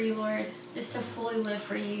Lord, just to fully live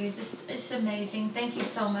for you. It's amazing. Thank you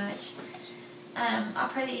so much. I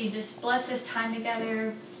pray that you just bless this time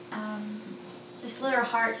together. Just let our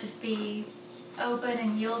hearts just be open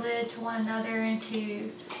and yielded to one another and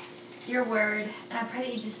to your word. And I pray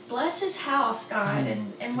that you just bless this house, God,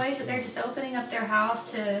 in ways that they're just opening up their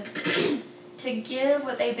house to give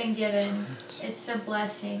what they've been given. It's a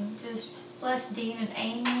blessing. Just bless Dean and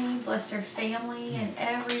Amy. Bless their family in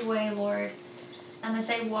every way, Lord. I'm going to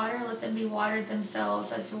say water, let them be watered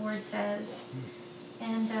themselves, as the word says.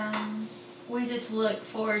 And we just look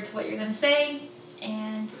forward to what you're going to say,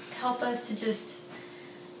 and help us to just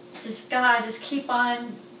God, just keep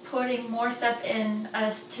on putting more stuff in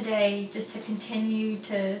us today, just to continue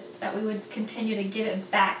that we would continue to give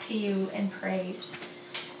it back to you in praise.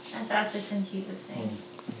 I ask this in Jesus' name.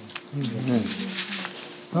 Amen.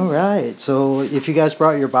 All right, so if you guys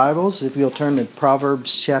brought your Bibles, if you'll turn to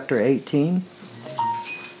Proverbs chapter 18.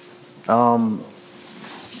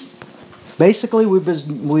 Basically,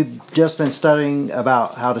 we've just been studying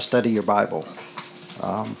about how to study your Bible.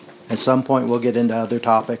 At some point, we'll get into other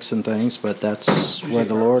topics and things, but that's where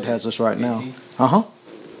the Lord has us right now.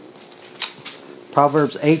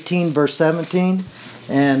 Proverbs 18, verse 17.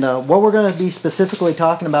 And what we're going to be specifically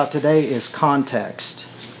talking about today is context,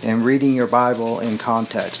 and reading your Bible in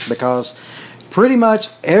context, because pretty much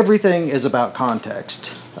everything is about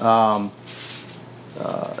context.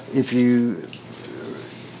 If you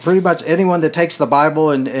pretty much anyone that takes the Bible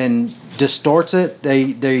and distorts it,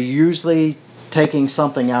 they're usually taking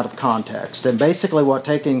something out of context. And basically, what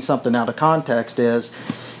taking something out of context is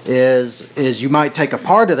you might take a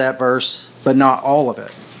part of that verse, but not all of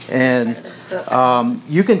it. And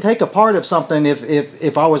you can take a part of something.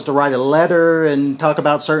 If I was to write a letter and talk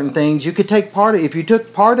about certain things, you could take part of. If you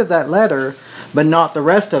took part of that letter, but not the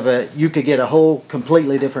rest of it, you could get a whole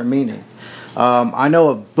completely different meaning. I know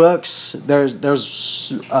of books.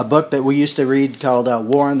 There's a book that we used to read called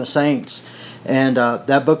War on the Saints, and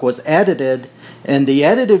that book was edited, and the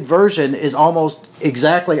edited version is almost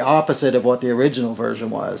exactly opposite of what the original version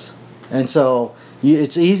was. And so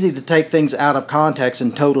it's easy to take things out of context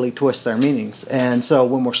and totally twist their meanings. And so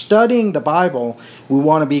when we're studying the Bible, we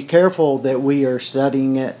want to be careful that we are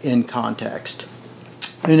studying it in context.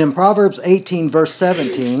 And in Proverbs 18, verse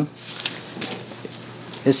 17,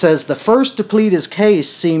 it says, "The first to plead his case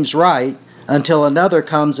seems right until another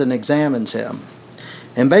comes and examines him."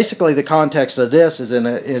 And basically the context of this is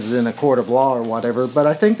in a court of law or whatever, but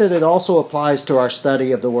I think that it also applies to our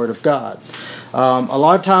study of the Word of God. A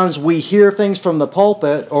lot of times we hear things from the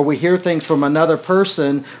pulpit, or we hear things from another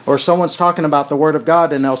person, or someone's talking about the Word of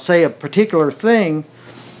God, and they'll say a particular thing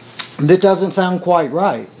that doesn't sound quite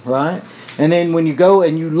right? And then when you go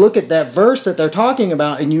and you look at that verse that they're talking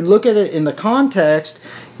about, and you look at it in the context,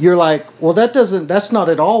 you're like, well, that's not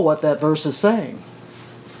at all what that verse is saying.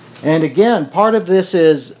 And again, part of this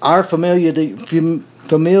is our familiarity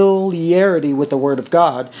with the Word of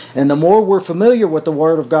God. And the more we're familiar with the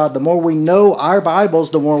Word of God, the more we know our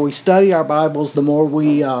Bibles, the more we study our Bibles, the more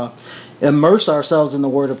we immerse ourselves in the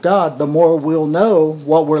Word of God, the more we'll know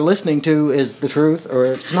what we're listening to is the truth or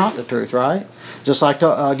it's not the truth, right? Just like,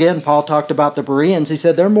 again, Paul talked about the Bereans. He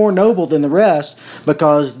said they're more noble than the rest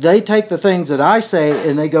because they take the things that I say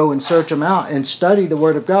and they go and search them out and study the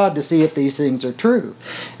Word of God to see if these things are true.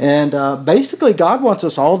 And basically, God wants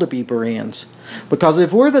us all to be Bereans. Because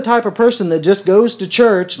if we're the type of person that just goes to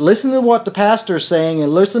church, listen to what the pastor's saying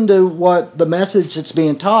and listen to what the message that's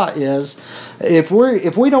being taught is, if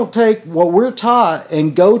we don't take what we're taught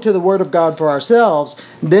and go to the Word of God for ourselves,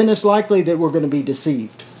 then it's likely that we're going to be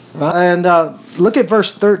deceived. Right? And look at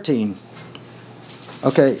verse 13.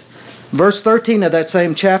 Okay, verse 13 of that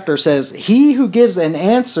same chapter says, "He who gives an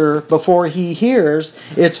answer before he hears,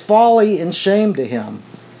 it's folly and shame to him."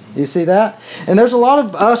 You see that? And there's a lot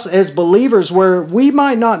of us as believers where we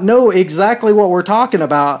might not know exactly what we're talking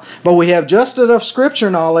about, but we have just enough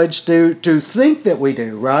scripture knowledge to think that we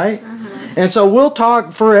do, right? Mm-hmm. And so we'll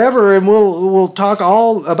talk forever and we'll talk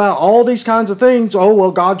all about all these kinds of things. Oh,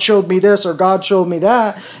 well, God showed me this or God showed me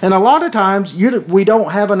that. And a lot of times we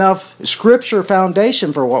don't have enough scripture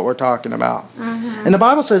foundation for what we're talking about. Mm-hmm. And the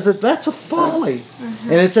Bible says that that's a folly.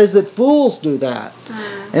 Mm-hmm. And it says that fools do that.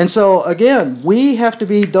 Mm-hmm. And so, again, we have to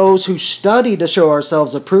be those who study to show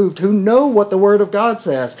ourselves approved, who know what the Word of God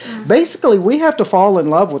says. Mm-hmm. Basically, we have to fall in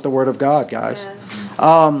love with the Word of God, guys.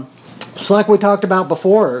 Yeah. It's like we talked about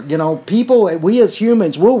before. We as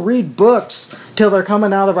humans, we'll read books till they're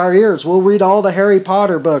coming out of our ears. We'll read all the Harry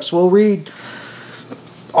Potter books. We'll read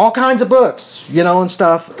all kinds of books, and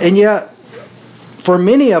stuff. And yet, for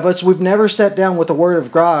many of us, we've never sat down with the Word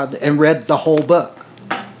of God and read the whole book.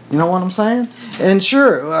 You know what I'm saying? And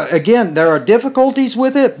sure, again, there are difficulties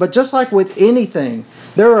with it, but just like with anything,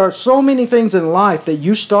 there are so many things in life that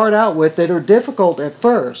you start out with that are difficult at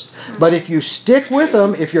first. But if you stick with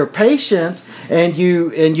them, if you're patient and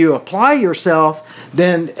you apply yourself,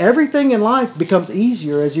 then everything in life becomes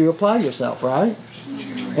easier as you apply yourself, right?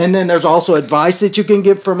 And then there's also advice that you can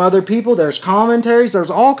get from other people. There's commentaries. There's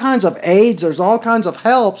all kinds of aids. There's all kinds of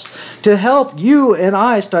helps to help you and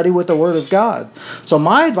I study with the Word of God. So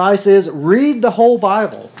my advice is read the whole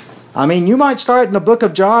Bible. I mean, you might start in the book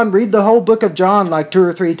of John, read the whole book of John like 2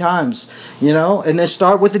 or 3 times, and then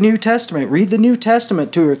start with the New Testament. Read the New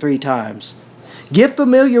Testament 2 or 3 times. Get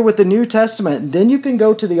familiar with the New Testament, and then you can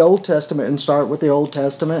go to the Old Testament and start with the Old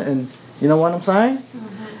Testament, and you know what I'm saying?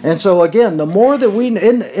 Mm-hmm. And so again, the more that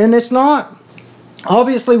and it's not,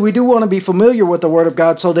 obviously we do want to be familiar with the Word of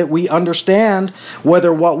God so that we understand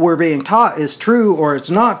whether what we're being taught is true or it's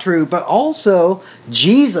not true, but also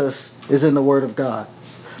Jesus is in the Word of God.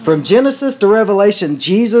 From Genesis to Revelation,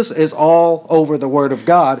 Jesus is all over the Word of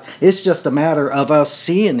God. It's just a matter of us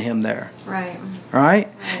seeing Him there. Right?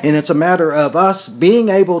 And it's a matter of us being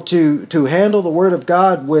able to handle the Word of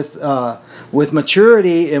God with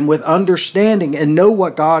maturity and with understanding and know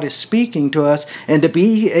what God is speaking to us and to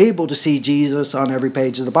be able to see Jesus on every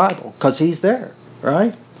page of the Bible because He's there.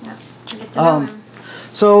 Right? Yeah. Get to know Him.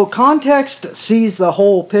 So context sees the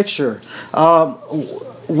whole picture.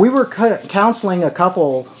 We were counseling a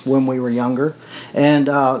couple when we were younger, and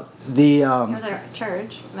it was our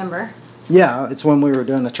church, remember? Yeah, it's when we were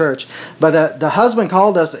doing the church. But the husband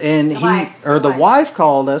called us, and the wife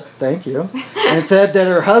called us. Thank you, and said that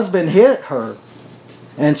her husband hit her,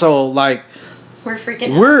 and so like we're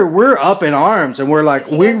freaking. We're up in arms, and we're like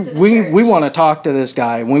we want to talk to this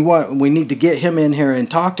guy. We need to get him in here and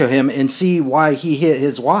talk to him and see why he hit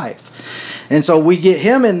his wife. And so we get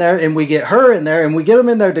him in there, and we get her in there, and we get them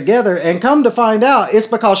in there together, and come to find out, it's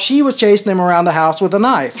because she was chasing him around the house with a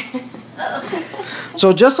knife.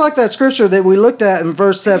 So just like that scripture that we looked at in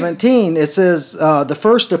verse 17, it says, the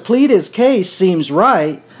first to plead his case seems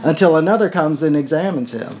right until another comes and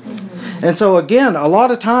examines him. Mm-hmm. And so again, a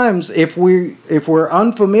lot of times if we're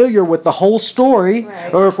unfamiliar with the whole story,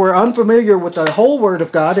 right, or if we're unfamiliar with the whole Word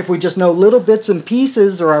of God, if we just know little bits and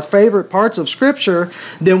pieces or our favorite parts of Scripture,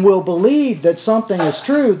 then we'll believe that something is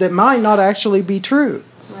true that might not actually be true.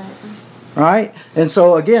 Right? And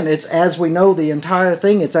so again, it's as we know the entire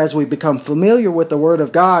thing, it's as we become familiar with the Word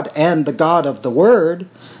of God and the God of the Word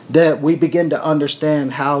that we begin to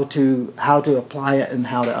understand how to apply it and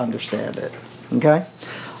how to understand it. Okay?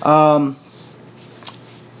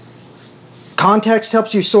 Context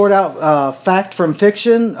helps you sort out fact from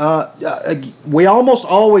fiction. We almost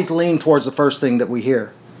always lean towards the first thing that we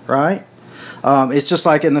hear, right? It's just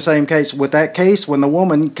like in the same case with that case when the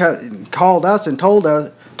woman called us and told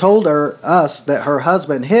us that her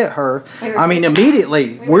husband hit her. I mean,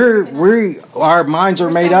 immediately our minds are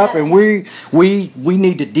made up, and we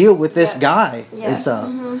need to deal with this guy and stuff.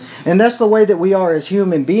 Mm-hmm. And that's the way that we are as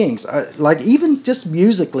human beings. Like even just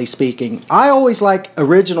musically speaking, I always like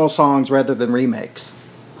original songs rather than remakes.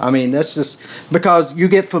 I mean, that's just because you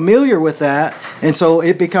get familiar with that, and so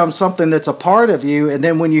it becomes something that's a part of you. And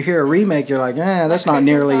then when you hear a remake, you're like, that's not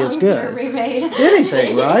nearly as good.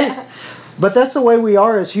 Anything, right? Yeah. But that's the way we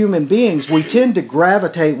are as human beings. We tend to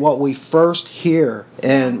gravitate what we first hear,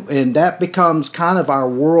 and that becomes kind of our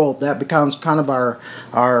world. That becomes kind of our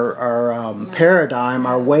paradigm,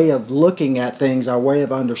 our way of looking at things, our way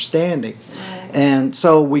of understanding. And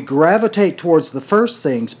so we gravitate towards the first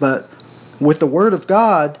things. But with the Word of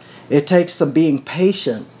God, it takes some being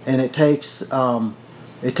patient, and it takes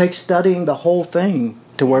studying the whole thing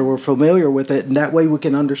to where we're familiar with it, and that way we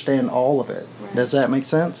can understand all of it. Right. Does that make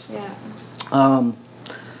sense? Yeah. I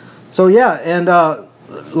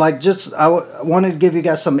wanted to give you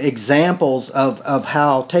guys some examples of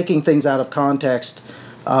how taking things out of context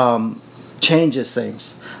changes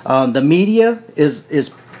things. The media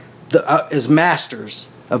is masters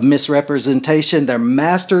of misrepresentation. They're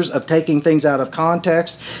masters of taking things out of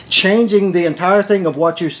context, changing the entire thing of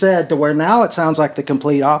what you said to where now it sounds like the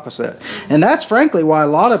complete opposite. And that's frankly why a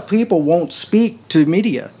lot of people won't speak to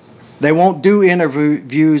media. They won't do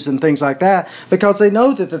interviews and things like that because they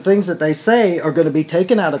know that the things that they say are going to be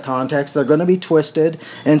taken out of context. They're going to be twisted.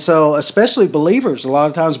 And so especially believers, a lot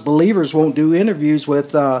of times believers won't do interviews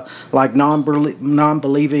with like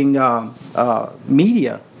non-believing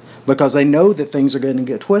media because they know that things are going to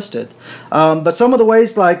get twisted. But some of the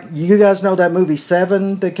ways, like you guys know that movie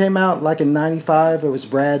Seven that came out like in 95. It was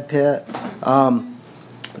Brad Pitt.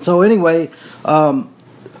 So anyway...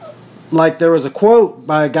 like there was a quote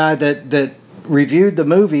by a guy that reviewed the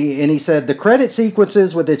movie, and he said the credit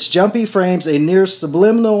sequences with its jumpy frames and near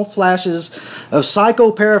subliminal flashes of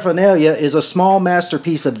psychoparaphernalia is a small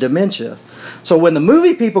masterpiece of dementia. So when the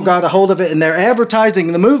movie people got a hold of it and they're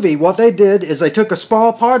advertising the movie, what they did is they took a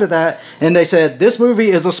small part of that and they said, this movie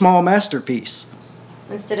is a small masterpiece.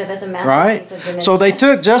 Instead of as a Right? masterpiece of dementia. So they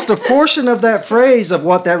took just a portion of that phrase of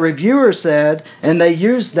what that reviewer said and they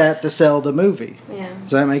used that to sell the movie. Yeah.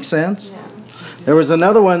 Does that make sense? Yeah. There was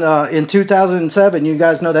another one in 2007. You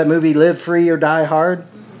guys know that movie Live Free or Die Hard?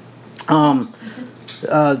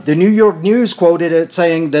 The New York News quoted it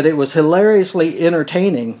saying that it was hilariously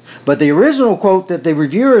entertaining. But the original quote that the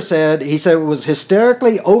reviewer said, he said it was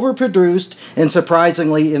hysterically overproduced and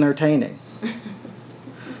surprisingly entertaining.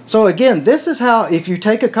 So again, this is how, if you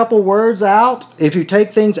take a couple words out, if you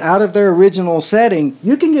take things out of their original setting,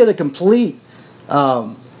 you can get a complete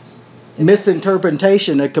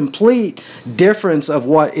misinterpretation, a complete difference of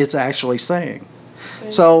what it's actually saying.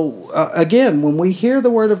 So again, when we hear the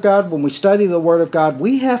Word of God, when we study the Word of God,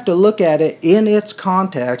 we have to look at it in its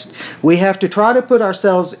context. We have to try to put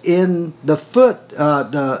ourselves in the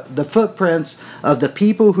footprints of the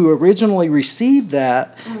people who originally received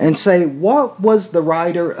that, and say, what was the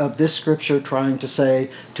writer of this Scripture trying to say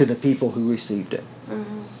to the people who received it?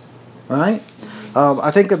 Right?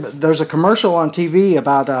 I think there's a commercial on TV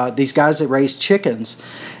about these guys that raise chickens.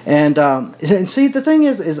 And see, the thing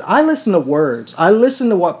is I listen to words. I listen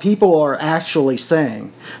to what people are actually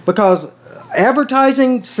saying. Because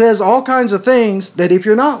advertising says all kinds of things that if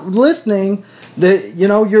you're not listening, that, you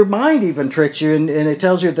know, your mind even tricks you and it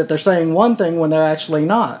tells you that they're saying one thing when they're actually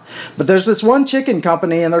not. But there's this one chicken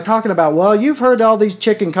company and they're talking about, well, you've heard all these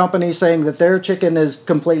chicken companies saying that their chicken is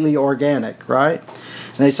completely organic, right?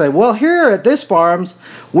 And they say, well, here at this farms,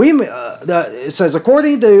 it says,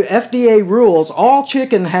 according to FDA rules, all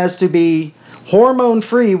chicken has to be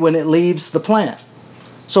hormone-free when it leaves the plant.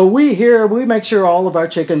 So we make sure all of our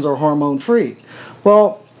chickens are hormone-free.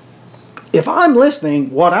 Well, if I'm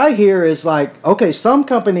listening, what I hear is like, okay, some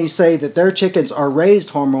companies say that their chickens are raised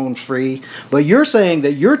hormone-free, but you're saying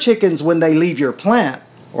that your chickens, when they leave your plant,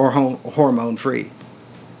 are hormone-free. Do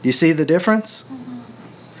you see the difference?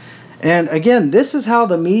 And again, this is how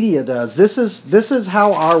the media does. This is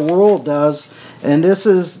how our world does, and this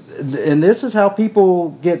is how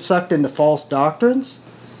people get sucked into false doctrines.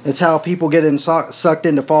 It's how people get sucked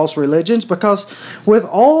into false religions, because with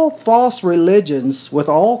all false religions, with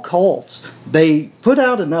all cults, they put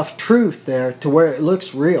out enough truth there to where it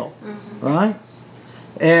looks real, right?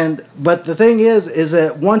 But the thing is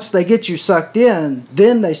that once they get you sucked in,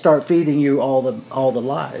 then they start feeding you all the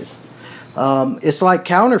lies. It's like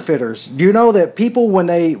counterfeiters. Do you know that people, when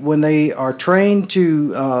they are trained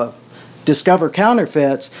to discover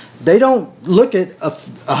counterfeits, they don't look at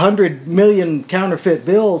 100 million counterfeit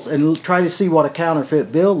bills and try to see what a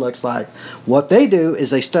counterfeit bill looks like. What they do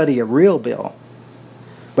is they study a real bill.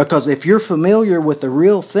 Because if you're familiar with the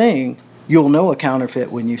real thing, you'll know a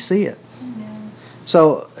counterfeit when you see it. Amen.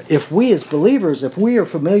 So if we as believers, if we are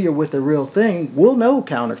familiar with the real thing, we'll know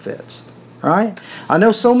counterfeits. Right? I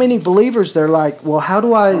know so many believers, they're like, well, how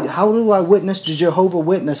do I witness to Jehovah's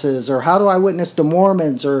Witnesses, or how do I witness to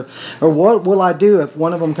Mormons, or what will I do if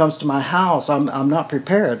one of them comes to my house? I'm not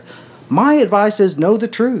prepared. My advice is know the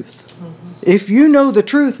truth. If you know the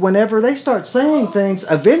truth, whenever they start saying things,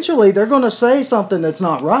 eventually they're going to say something that's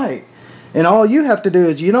not right. And all you have to do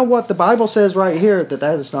is, you know what, the Bible says right here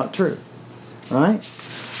that is not true. Right?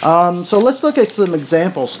 So let's look at some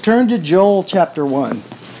examples. Turn to Joel chapter 1.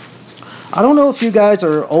 I don't know if you guys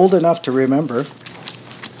are old enough to remember,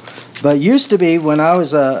 but used to be when I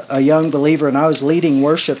was a young believer and I was leading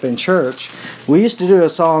worship in church, we used to do a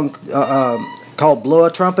song called Blow a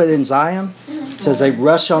Trumpet in Zion. It says they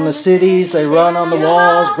rush on the cities, they run on the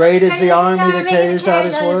walls, great is the army that carries out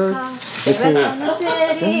his word. They rush on the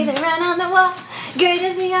city, they run on the wall, great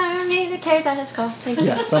is the army that carries out his call.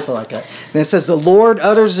 Yeah, something like that. And it says the Lord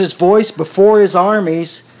utters his voice before his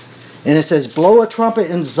armies. And it says, blow a trumpet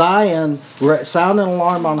in Zion, sound an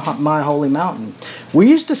alarm on my holy mountain. We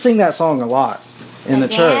used to sing that song a lot in the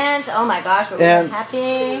church. Oh my gosh, we were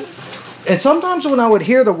happy. And sometimes when I would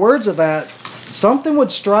hear the words of that, something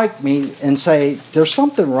would strike me and say, there's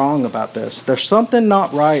something wrong about this. There's something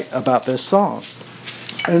not right about this song.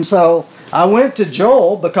 And so I went to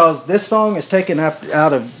Joel, because this song is taken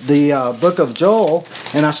out of the book of Joel,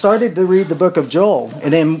 and I started to read the book of Joel.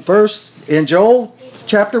 And in Joel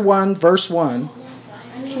chapter 1, verse 1.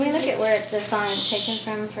 Can we look at where the song is taken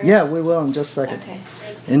from first? Yeah, we will in just a second. Okay.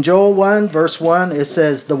 In Joel 1, verse 1, it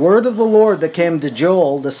says, the word of the Lord that came to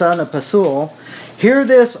Joel, the son of Pethuel, Hear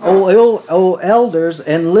this, O elders,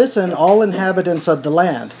 and listen, all inhabitants of the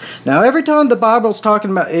land. Now, every time the Bible's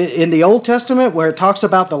talking about, in the Old Testament, where it talks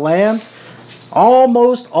about the land,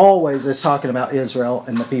 almost always it's talking about Israel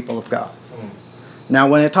and the people of God. Now,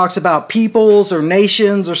 when it talks about peoples or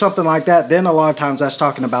nations or something like that, then a lot of times that's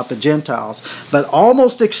talking about the Gentiles. But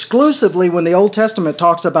almost exclusively, when the Old Testament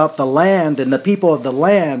talks about the land and the people of the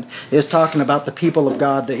land, is talking about the people of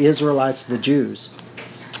God, the Israelites, the Jews.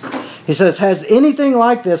 He says, has anything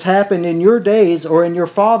like this happened in your days or in your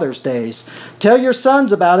father's days? Tell your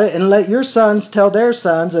sons about it, and let your sons tell their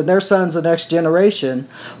sons and their sons the next generation.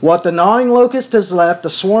 What the gnawing locust has left, the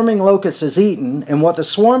swarming locust has eaten. And what the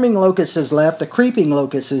swarming locust has left, the creeping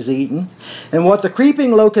locust has eaten. And what the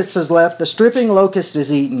creeping locust has left, the stripping locust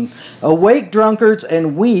has eaten. Awake, drunkards,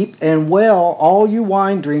 and weep and wail, all you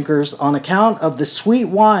wine drinkers, on account of the sweet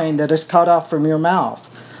wine that is cut off from your mouth.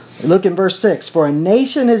 Look in verse 6. For a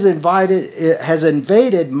nation has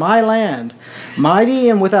invaded my land, mighty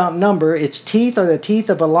and without number. Its teeth are the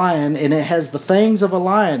teeth of a lion, and it has the fangs of a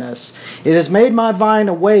lioness. It has made my vine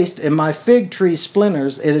a waste, and my fig tree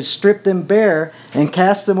splinters. It has stripped them bare and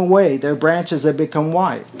cast them away. Their branches have become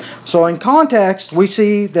white. So in context, we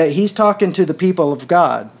see that he's talking to the people of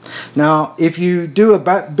God. Now, if you do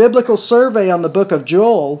a biblical survey on the book of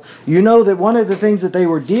Joel, you know that one of the things that they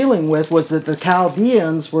were dealing with was that the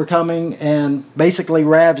Chaldeans were coming and basically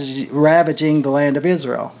ravaging the land of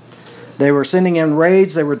Israel. They were sending in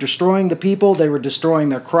raids, they were destroying the people, they were destroying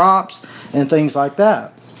their crops, and things like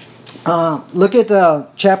that. Look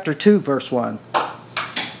at chapter 2, verse 1.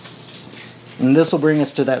 And this will bring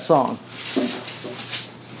us to that song.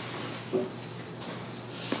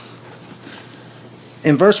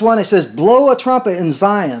 In verse 1 it says, blow a trumpet in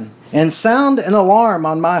Zion, and sound an alarm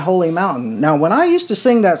on my holy mountain. Now when I used to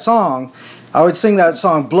sing that song, I would sing that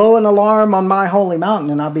song, blow an alarm on my holy mountain,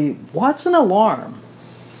 and I'd be, what's an alarm?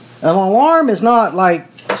 An alarm is not like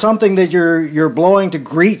something that you're blowing to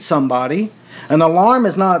greet somebody. An alarm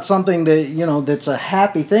is not something that, that's a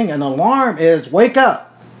happy thing. An alarm is, wake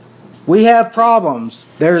up. We have problems.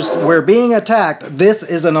 We're being attacked. This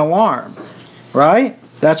is an alarm, right?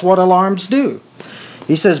 That's what alarms do.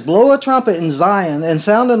 He says, blow a trumpet in Zion and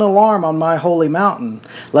sound an alarm on my holy mountain.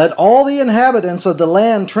 Let all the inhabitants of the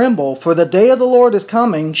land tremble, for the day of the Lord is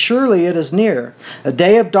coming. Surely it is near. A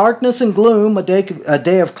day of darkness and gloom, a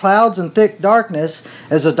day of clouds and thick darkness.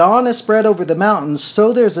 As the dawn is spread over the mountains,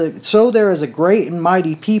 so there is a great and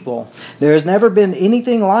mighty people. There has never been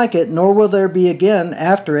anything like it, nor will there be again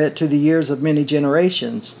after it to the years of many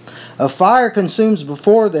generations. A fire consumes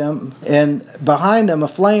before them, and behind them a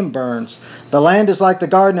flame burns. The land is like the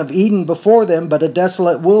Garden of Eden before them, but a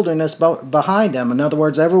desolate wilderness behind them. In other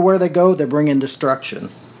words, everywhere they go, they're bringing destruction.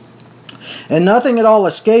 And nothing at all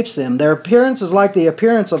escapes them. Their appearance is like the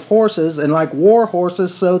appearance of horses, and like war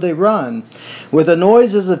horses, so they run. With the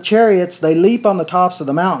noises of chariots, they leap on the tops of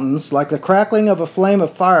the mountains, like the crackling of a flame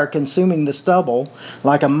of fire consuming the stubble,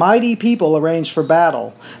 like a mighty people arranged for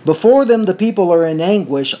battle. Before them the people are in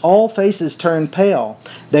anguish, all faces turn pale.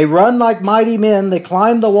 They run like mighty men, they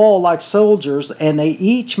climb the wall like soldiers, and they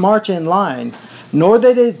each march in line. Nor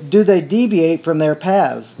do they deviate from their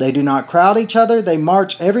paths. They do not crowd each other, they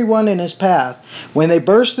march everyone in his path. When they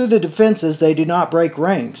burst through the defenses, they do not break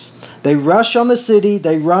ranks. They rush on the city,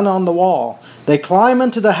 they run on the wall. They climb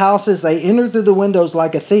into the houses, they enter through the windows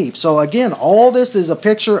like a thief. So again, all this is a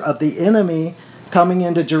picture of the enemy coming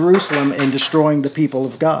into Jerusalem and destroying the people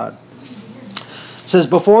of God. It says,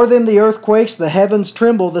 before them the earth quakes, the heavens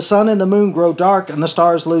tremble, the sun and the moon grow dark, and the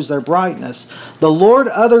stars lose their brightness. The Lord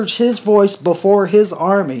utters his voice before his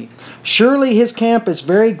army. Surely his camp is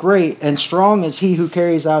very great, and strong is he who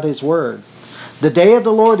carries out his word. The day of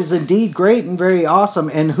the Lord is indeed great and very awesome,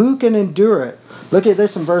 and who can endure it? Look at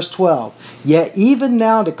this in verse 12. Yet even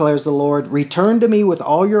now, declares the Lord, return to me with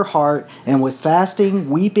all your heart, and with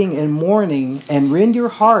fasting, weeping, and mourning, and rend your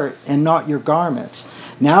heart and not your garments.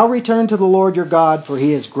 Now return to the Lord your God, for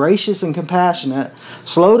he is gracious and compassionate,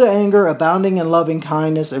 slow to anger, abounding in loving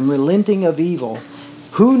kindness, and relenting of evil.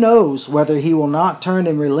 Who knows whether he will not turn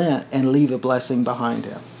and relent and leave a blessing behind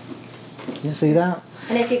him? You see that?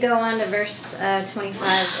 And if you go on to verse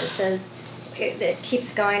 25, it says, it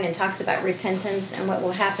keeps going and talks about repentance and what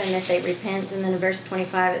will happen if they repent. And then in verse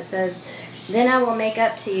 25 it says, then I will make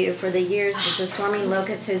up to you for the years that the swarming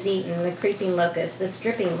locust has eaten, the creeping locust, the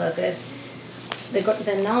stripping locust,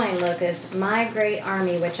 the gnawing locust, my great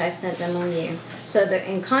army which I sent among you. So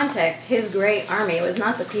in context, his great army was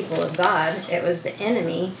not the people of God. It was the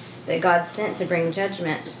enemy that God sent to bring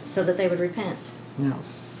judgment so that they would repent. Yeah.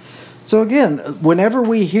 So again, whenever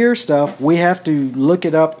we hear stuff, we have to look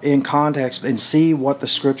it up in context and see what the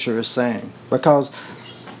scripture is saying. Because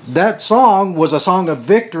that song was a song of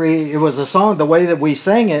victory. It was a song, the way that we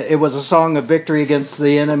sang it, it was a song of victory against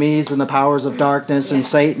the enemies and the powers of darkness and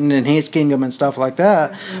Satan and his kingdom and stuff like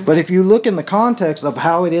that. Mm-hmm. But if you look in the context of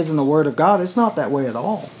how it is in the Word of God, it's not that way at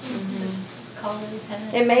all. Call to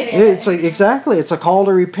repentance. It made it. It's a call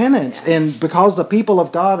to repentance. Yeah. And because the people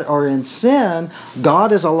of God are in sin,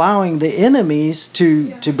 God is allowing the enemies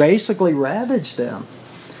to basically ravage them.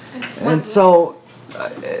 And so...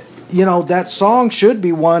 that song should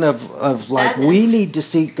be one of like, we need to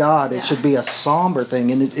seek God. It should be a somber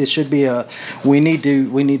thing, and it should be we need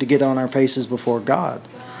to get on our faces before God.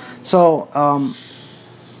 So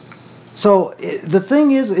the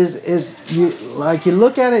thing is you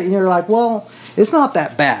look at it and you're like, well, it's not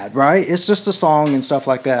that bad, right? It's just a song and stuff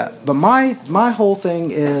like that. But my whole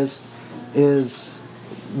thing is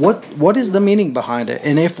what is the meaning behind it?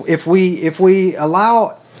 And if we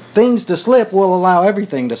allow things to slip, will allow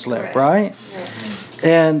everything to slip, right?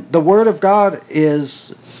 And the Word of God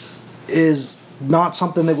is not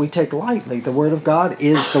something that we take lightly. The Word of God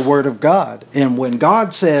is the Word of God. And when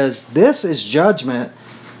God says, this is judgment,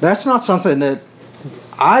 that's not something that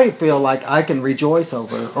I feel like I can rejoice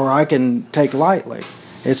over or I can take lightly.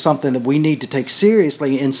 It's something that we need to take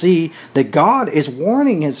seriously and see that God is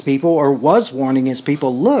warning His people, or was warning His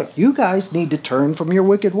people, look, you guys need to turn from your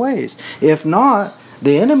wicked ways. If not,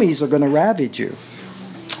 the enemies are going to ravage you.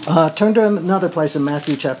 Turn to another place in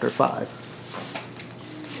Matthew chapter 5.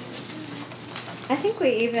 I think we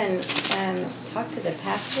even talked to the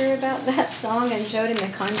pastor about that song and showed him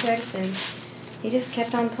the context, and he just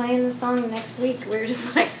kept on playing the song next week. We were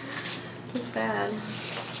just like, it's sad.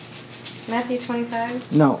 Matthew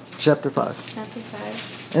 25? No, chapter 5. Matthew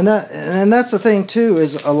 5. And that's the thing too,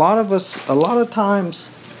 is a lot of times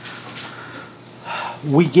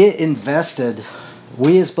we get invested.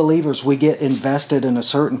 We as believers, we get invested in a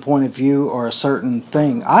certain point of view or a certain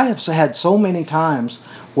thing. I have had so many times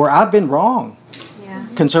where I've been wrong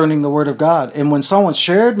concerning the Word of God. And when someone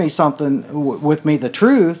shared me something with me, the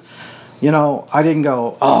truth, I didn't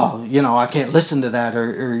go, oh, I can't listen to that,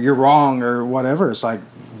 or you're wrong, or whatever. It's like,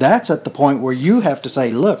 that's at the point where you have to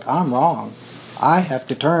say, look, I'm wrong. I have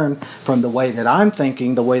to turn from the way that I'm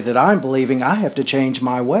thinking, the way that I'm believing. I have to change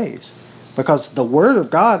my ways. Because the Word of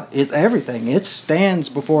God is everything. It stands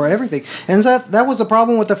before everything. And that was the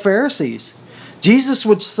problem with the Pharisees. Jesus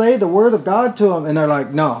would say the Word of God to them, and they're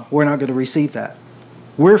like, no, we're not going to receive that.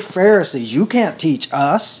 We're Pharisees. You can't teach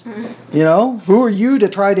us. Who are you to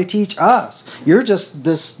try to teach us? You're just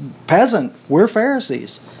this peasant. We're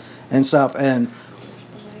Pharisees and stuff. And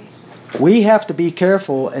we have to be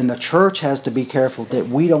careful, and the church has to be careful that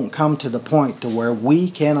we don't come to the point to where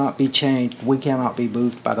we cannot be changed, we cannot be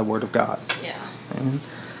moved by the Word of God. Yeah.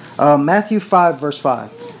 Amen. Matthew 5, verse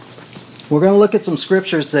 5. We're going to look at some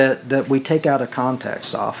scriptures that we take out of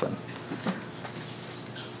context often.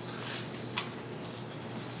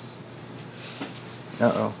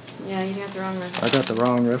 Uh-oh. Yeah, you got the wrong reference. I got the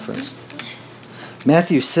wrong reference.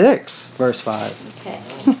 Matthew 6, verse 5. Okay.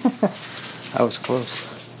 I was close.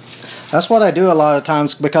 That's what I do a lot of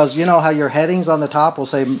times, because you know how your headings on the top will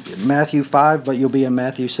say Matthew 5, but you'll be in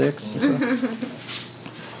Matthew 6? So.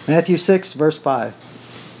 Matthew 6, verse 5.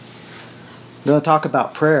 I'm going to talk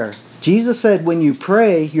about prayer. Jesus said, when you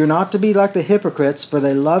pray, you're not to be like the hypocrites, for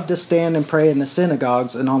they love to stand and pray in the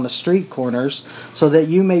synagogues and on the street corners, so that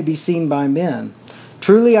you may be seen by men.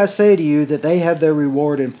 Truly I say to you that they have their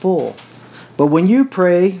reward in full. But when you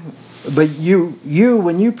pray... But you,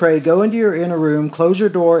 when you pray, go into your inner room, close your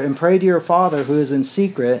door, and pray to your Father who is in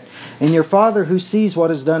secret, and your Father who sees what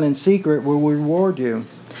is done in secret will reward you.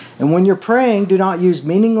 And when you're praying, do not use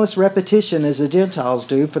meaningless repetition as the Gentiles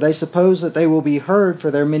do, for they suppose that they will be heard for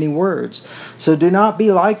their many words. So do not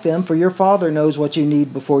be like them, for your Father knows what you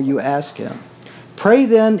need before you ask Him. Pray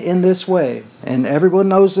then in this way. And everyone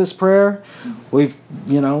knows this prayer.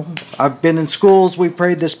 I've been in schools, we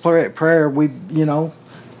prayed this prayer.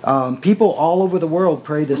 People all over the world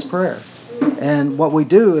pray this prayer. And what we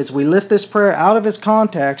do is we lift this prayer out of its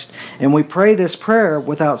context, and we pray this prayer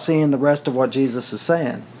without seeing the rest of what Jesus is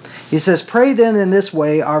saying. He says, pray then in this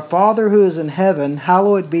way, Our Father who is in heaven,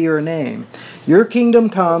 hallowed be your name. Your kingdom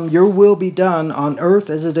come, your will be done on earth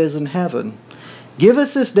as it is in heaven. Give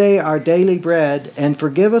us this day our daily bread, and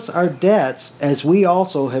forgive us our debts as we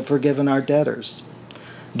also have forgiven our debtors.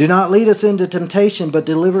 Do not lead us into temptation, but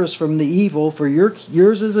deliver us from the evil, for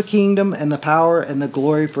yours is the kingdom and the power and the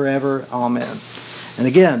glory forever. Amen. And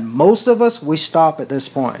again, most of us, we stop at this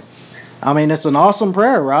point. I mean, it's an awesome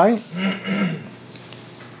prayer, right?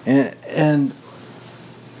 And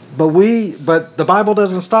But the Bible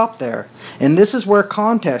doesn't stop there. And this is where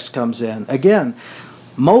context comes in. Again,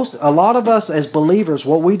 a lot of us as believers,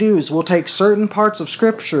 what we do is we'll take certain parts of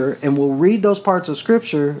Scripture and we'll read those parts of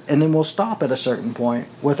Scripture, and then we'll stop at a certain point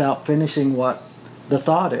without finishing what the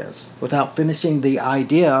thought is, without finishing the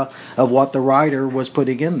idea of what the writer was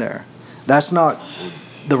putting in there.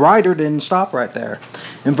 The writer didn't stop right there.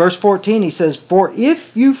 In verse 14 he says, "For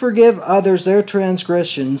if you forgive others their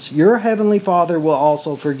transgressions, your heavenly Father will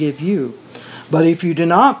also forgive you. But if you do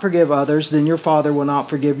not forgive others, then your Father will not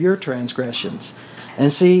forgive your transgressions."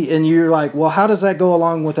 And you're like, well, how does that go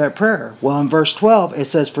along with that prayer? Well, in verse 12 it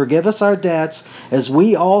says, "Forgive us our debts as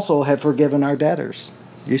we also have forgiven our debtors."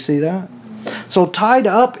 You see that? So tied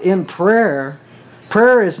up in prayer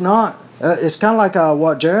is not, it's kind of like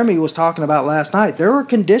what Jeremy was talking about last night. There are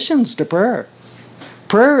conditions to prayer.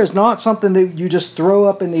 Prayer is not something that you just throw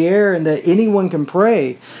up in the air and that anyone can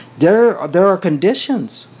pray. There are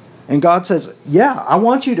conditions. And God says, yeah, I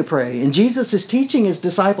want you to pray. And Jesus is teaching his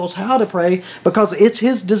disciples how to pray because it's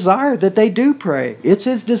his desire that they do pray. It's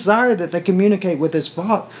his desire that they communicate with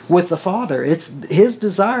with the Father. It's his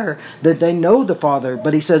desire that they know the Father.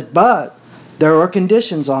 But he says, but there are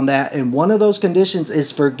conditions on that. And one of those conditions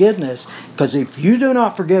is forgiveness. Because if you do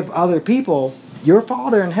not forgive other people, your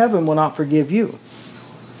Father in heaven will not forgive you.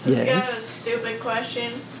 This is kind of a stupid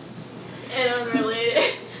question and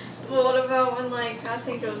unrelated. But what about when, I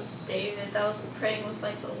think it was David that was praying with,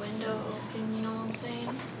 the window open, you know what I'm saying?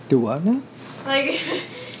 Do what now?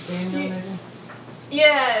 Daniel, maybe?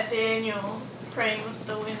 Yeah, Daniel praying with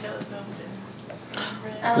the windows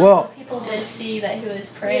open. Well, people did see that he was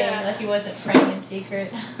praying, he wasn't praying in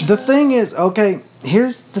secret. The thing is, okay,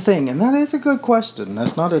 here's the thing, and that is a good question.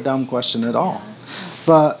 That's not a dumb question at all.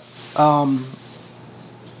 But,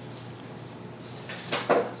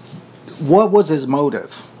 what was his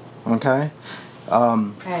motive? Okay?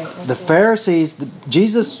 The Pharisees,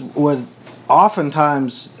 Jesus would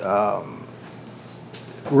oftentimes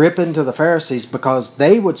rip into the Pharisees because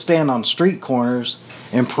they would stand on street corners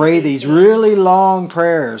and pray these really long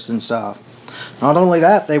prayers and stuff. Not only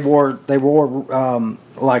that, they wore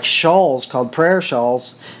shawls called prayer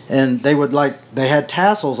shawls, and they had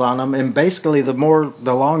tassels on them, and basically the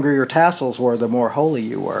longer your tassels were, the more holy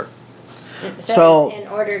you were. So in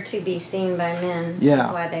order to be seen by men,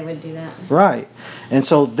 that's why they would do that. Right. And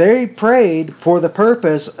so they prayed for the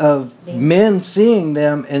purpose of men seeing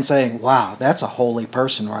them and saying, wow, that's a holy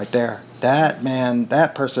person right there.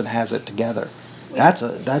 That person has it together. That's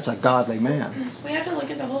a godly man. We have to look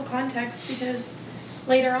at the whole context because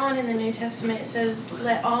later on in the New Testament it says,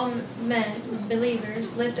 let all men,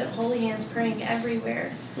 believers, lift up holy hands praying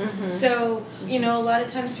everywhere. Mm-hmm. So, a lot of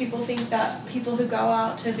times people think that people who go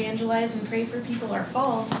out to evangelize and pray for people are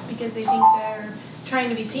false because they think they're trying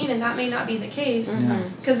to be seen, and that may not be the case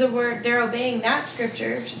because they're obeying that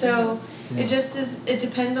scripture. So it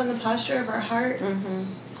depends on the posture of our heart. Mm-hmm.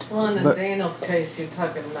 Well, in Daniel's case you're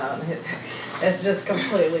talking about, it's just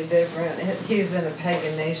completely different. He's in a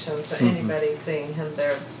pagan nation, so anybody seeing him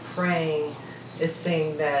there praying is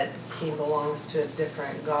seeing that he belongs to a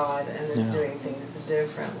different God and is doing things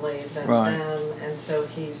differently than them, and so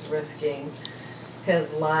he's risking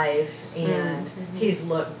his life, and he's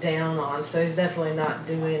looked down on, so he's definitely not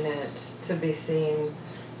doing it to be seen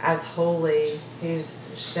as holy.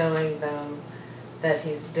 He's showing them that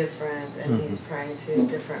he's different and he's praying to a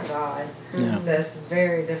different God. So it's a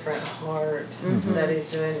very different heart that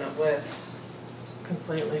he's doing it with.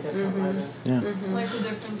 Completely different motive. Like the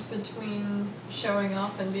difference between showing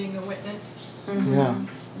off and being a witness.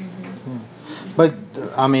 But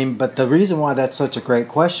the reason why that's such a great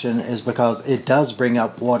question is because it does bring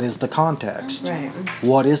up what is the context,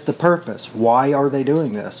 what is the purpose, why are they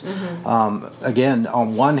doing this? Again,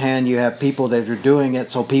 on one hand, you have people that are doing it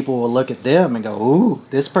so people will look at them and go, "Ooh,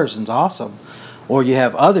 this person's awesome," or you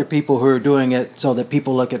have other people who are doing it so that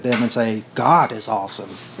people look at them and say, "God is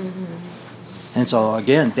awesome." And so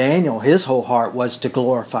again, Daniel, his whole heart was to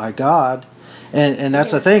glorify God. And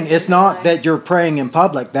that's the thing. It's not that you're praying in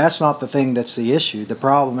public. That's not the thing that's the issue. The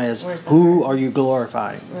problem is, who are you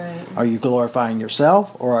glorifying? Right. Are you glorifying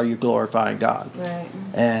yourself or are you glorifying God? Right.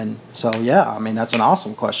 And so, that's an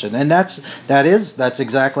awesome question. And that's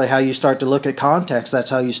exactly how you start to look at context.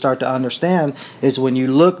 That's how you start to understand, is when you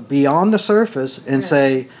look beyond the surface and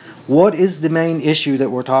say, what is the main issue that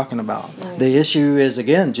we're talking about? Right. The issue is,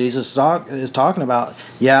 again, Jesus is talking about,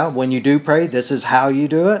 when you do pray, this is how you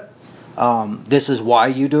do it. This is why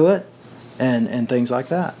you do it, and things like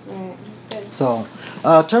that. Right, that's good. So,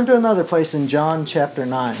 turn to another place in John chapter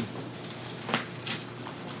 9.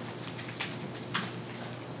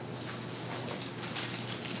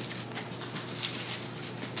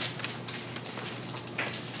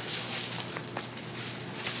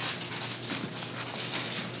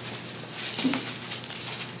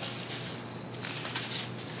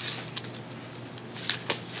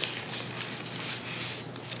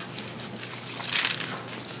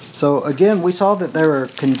 So again, we saw that there are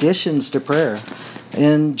conditions to prayer.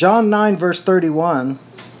 In John 9, verse 31,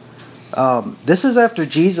 this is after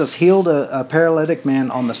Jesus healed a paralytic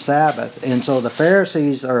man on the Sabbath. And so the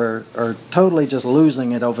Pharisees are totally just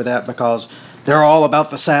losing it over that because they're all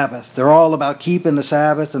about the Sabbath. They're all about keeping the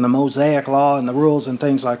Sabbath and the Mosaic law and the rules and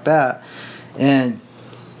things like that. And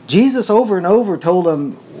Jesus over and over told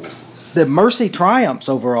them that mercy triumphs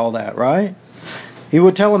over all that, right? He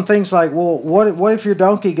would tell them things like, well, what if your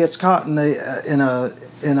donkey gets caught in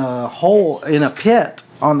a hole, in a pit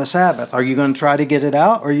on the Sabbath? Are you going to try to get it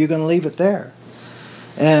out, or are you going to leave it there?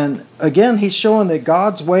 And again, he's showing that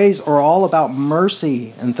God's ways are all about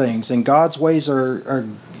mercy and things, and God's ways are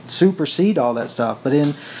supersede all that stuff. But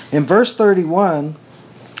in verse 31,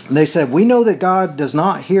 they said, we know that God does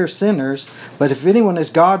not hear sinners, but if anyone is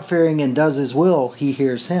God-fearing and does his will, he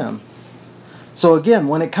hears him. So again,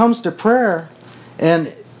 when it comes to prayer,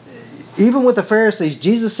 and even with the Pharisees,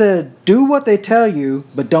 Jesus said, do what they tell you,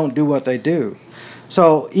 but don't do what they do.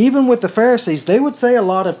 So even with the Pharisees, they would say a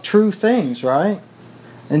lot of true things, right?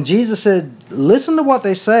 And Jesus said, listen to what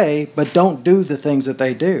they say, but don't do the things that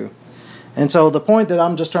they do. And so the point that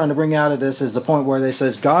I'm just trying to bring out of this is the point where they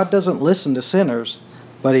says God doesn't listen to sinners,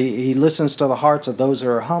 but he listens to the hearts of those who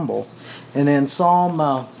are humble. And in Psalm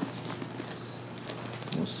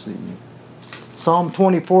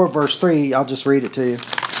 24, verse 3, I'll just read it to you.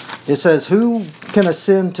 It says, who can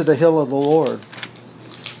ascend to the hill of the Lord?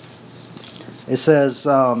 It says,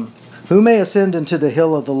 who may ascend into the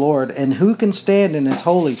hill of the Lord, and who can stand in his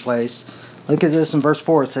holy place? Look at this in verse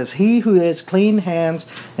 4. It says, he who has clean hands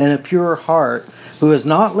and a pure heart, who has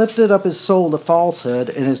not lifted up his soul to falsehood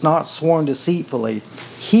and has not sworn deceitfully,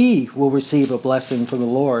 he will receive a blessing from the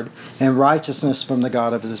Lord and righteousness from the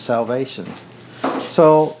God of his salvation.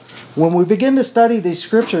 So when we begin to study these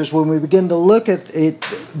scriptures, when we begin to look at it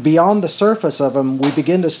beyond the surface of them, we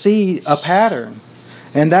begin to see a pattern.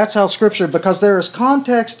 And that's how scripture, because there is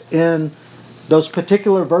context in those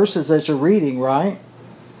particular verses that you're reading, right?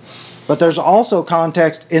 But there's also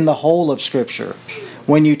context in the whole of scripture.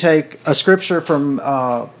 When you take a scripture from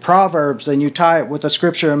Proverbs and you tie it with a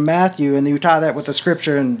scripture in Matthew and you tie that with a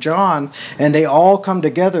scripture in John, and they all come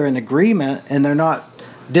together in agreement, and they're not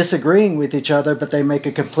disagreeing with each other, but they make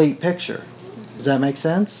a complete picture. Does that make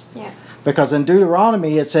sense? Yeah. Because in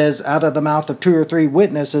Deuteronomy it says, out of the mouth of 2 or 3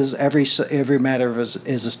 witnesses, every matter is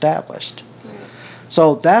established. Right.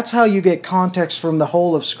 So that's how you get context from the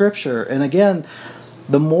whole of Scripture. And again,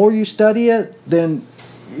 the more you study it, then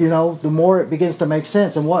the more it begins to make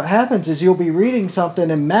sense. And what happens is you'll be reading something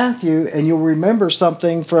in Matthew and you'll remember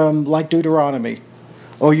something from like Deuteronomy.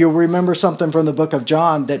 Or you'll remember something from the book of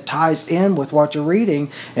John that ties in with what you're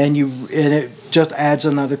reading, and it just adds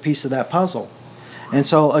another piece of that puzzle. And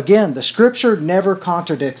so again, the scripture never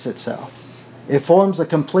contradicts itself. It forms a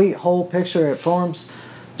complete whole picture. It forms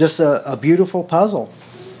just a beautiful puzzle.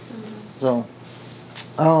 So,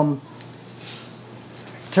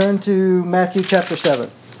 turn to Matthew chapter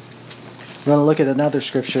 7. We're going to look at another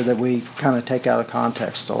scripture that we kind of take out of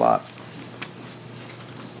context a lot.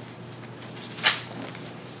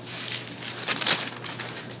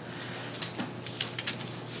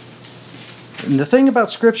 And the thing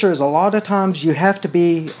about Scripture is a lot of times you have to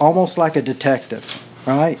be almost like a detective,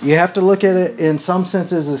 right? You have to look at it in some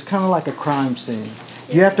senses as kind of like a crime scene.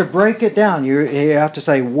 You have to break it down. You have to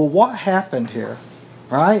say, well, what happened here,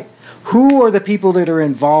 right? Who are the people that are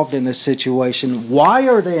involved in this situation? Why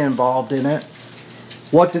are they involved in it?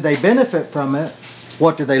 What do they benefit from it?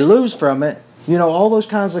 What do they lose from it? All those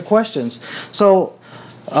kinds of questions. So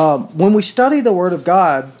when we study the Word of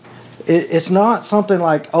God, it's not something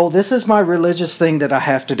like, oh, this is my religious thing that I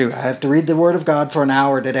have to do. I have to read the Word of God for an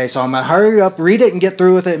hour today, so I'm going to hurry up, read it, and get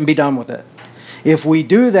through with it and be done with it. If we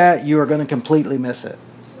do that, you are going to completely miss it.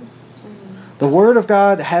 The Word of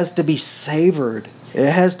God has to be savored.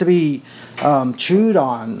 It has to be chewed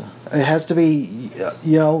on. It has to be,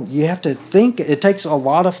 you have to think. It takes a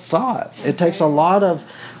lot of thought. It takes a lot of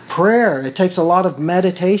prayer. It takes a lot of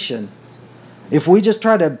meditation. If we just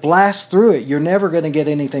try to blast through it, you're never going to get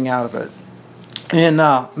anything out of it. In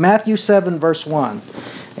Matthew 7, verse 1,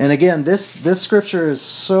 and again, this scripture is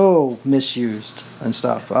so misused and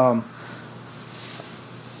stuff. I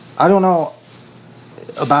don't know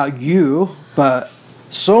about you, but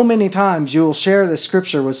so many times you'll share the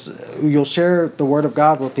scripture you'll share the Word of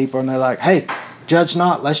God with people, and they're like, "Hey, judge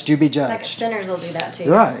not, lest you be judged." Like sinners will do that too,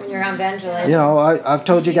 right? When you're evangelizing. I've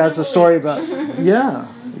told you guys the story about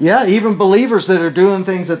Yeah, even believers that are doing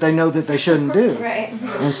things that they know that they shouldn't do, right?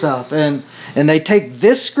 And stuff, and they take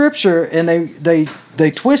this scripture and they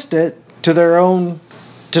twist it to their own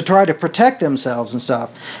to try to protect themselves and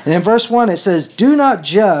stuff. And in verse 1 it says, do not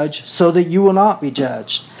judge so that you will not be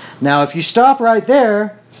judged. Now if you stop right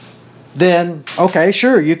there, then okay,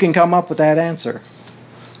 sure, you can come up with that answer.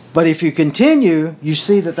 But if you continue, you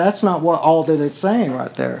see that that's not what all that it's saying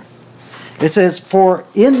right there. It says, for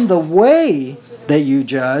in the way that you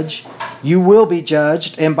judge, you will be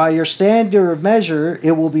judged, and by your standard of measure,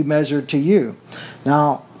 it will be measured to you.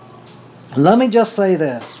 Now, let me just say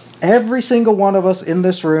this. Every single one of us in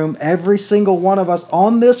this room, every single one of us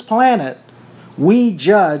on this planet, we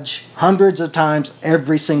judge hundreds of times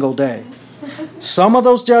every single day. Some of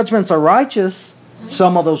those judgments are righteous.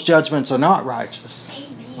 Some of those judgments are not righteous.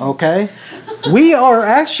 Okay? We are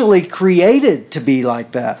actually created to be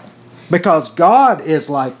like that because God is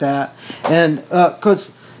like that. And because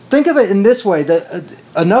think of it in this way,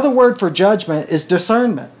 another word for judgment is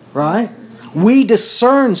discernment, right? We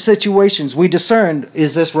discern situations. We discern,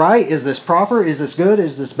 is this right? Is this proper? Is this good?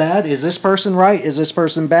 Is this bad? Is this person right? Is this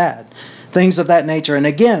person bad? Things of that nature. And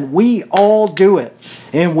again, we all do it.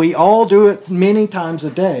 And we all do it many times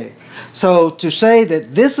a day. So to say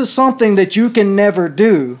that this is something that you can never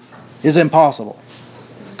do is impossible.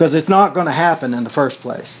 Because it's not going to happen in the first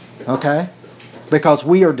place. Okay? Because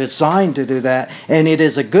we are designed to do that, and it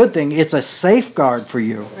is a good thing. It's a safeguard for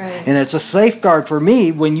you. Right. And it's a safeguard for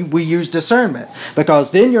me when we use discernment.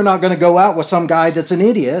 Because then you're not going to go out with some guy that's an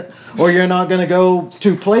idiot, or you're not going to go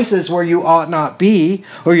to places where you ought not be,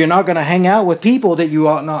 or you're not going to hang out with people that you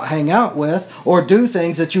ought not hang out with, or do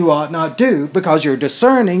things that you ought not do, because you're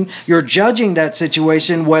discerning, you're judging that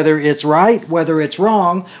situation, whether it's right, whether it's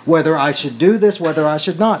wrong, whether I should do this, whether I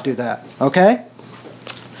should not do that. Okay?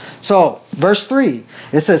 So, verse 3,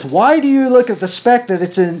 it says, why do you look at the speck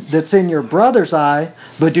that's in your brother's eye,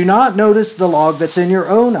 but do not notice the log that's in your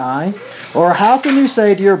own eye? Or how can you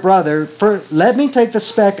say to your brother, let me take the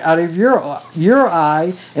speck out of your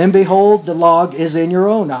eye, and behold, the log is in your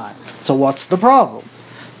own eye? So what's the problem?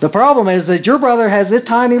 The problem is that your brother has this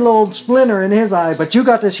tiny little splinter in his eye, but you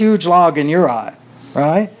got this huge log in your eye,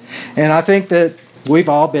 right? And I think that we've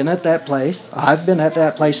all been at that place. I've been at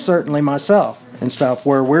that place certainly myself. And stuff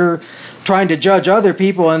where we're trying to judge other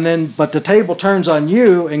people, but the table turns on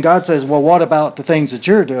you, and God says, well, what about the things that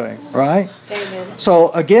you're doing, right? David.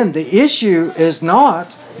 So again, the issue is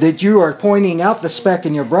not that you are pointing out the speck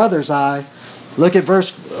in your brother's eye. Look at verse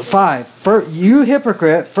 5. You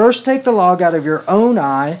hypocrite, first take the log out of your own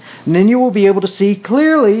eye, and then you will be able to see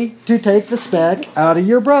clearly to take the speck out of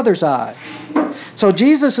your brother's eye. So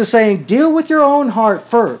Jesus is saying, deal with your own heart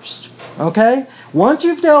first, okay? Once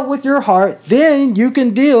you've dealt with your heart, then you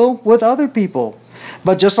can deal with other people.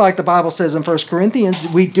 But just like the Bible says in 1 Corinthians,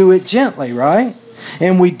 we do it gently, right?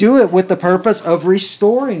 And we do it with the purpose of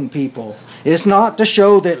restoring people. It's not to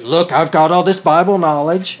show that, look, I've got all this Bible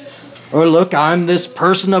knowledge, or look, I'm this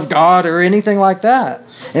person of God, or anything like that.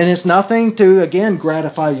 And it's nothing to, again,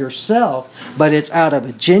 gratify yourself, but it's out of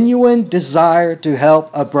a genuine desire to help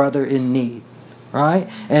a brother in need, right?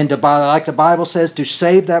 And to, like the Bible says, to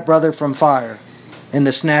save that brother from fire. And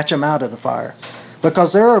to snatch them out of the fire.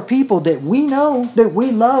 Because there are people that we know, that we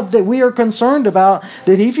love, that we are concerned about,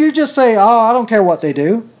 that if you just say, oh, I don't care what they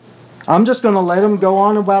do, I'm just going to let them go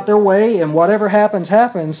on about their way, and whatever happens,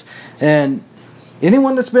 happens. And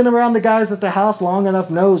anyone that's been around the guys at the house long enough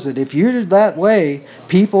knows that if you're that way,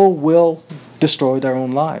 people will destroy their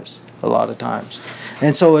own lives a lot of times.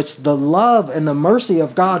 And so it's the love and the mercy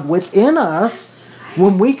of God within us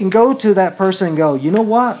when we can go to that person and go, you know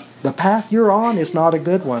what? The path you're on is not a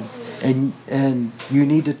good one. And you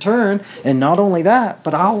need to turn. And not only that,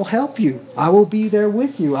 but I will help you. I will be there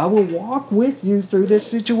with you. I will walk with you through this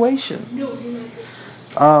situation.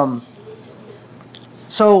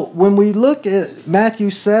 So when we look at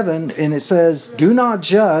Matthew 7, and it says, do not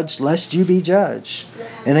judge lest you be judged.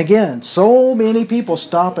 And again, so many people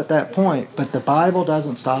stop at that point, but the Bible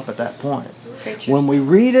doesn't stop at that point. When we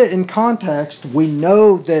read it in context, we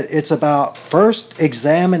know that it's about first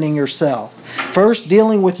examining yourself, first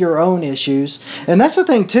dealing with your own issues. And that's the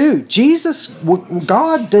thing too.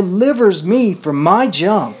 God delivers me from my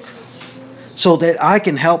junk so that I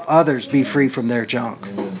can help others be free from their junk.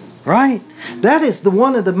 Right? That is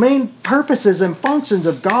one of the main purposes and functions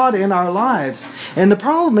of God in our lives. And the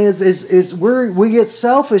problem is we get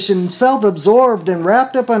selfish and self-absorbed and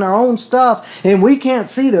wrapped up in our own stuff, and we can't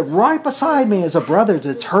see that right beside me is a brother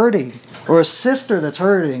that's hurting, or a sister that's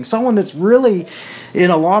hurting, someone that's really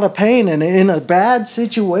in a lot of pain and in a bad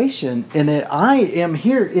situation, and that I am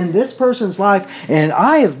here in this person's life, and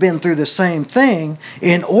I have been through the same thing,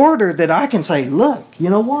 in order that I can say, look,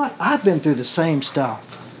 you know what? I've been through the same stuff.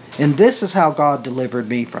 And this is how God delivered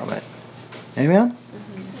me from it. Amen?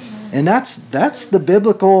 And that's the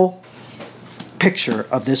biblical picture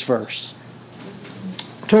of this verse.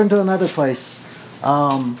 Turn to another place.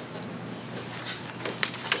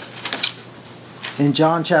 In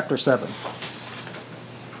John chapter 7.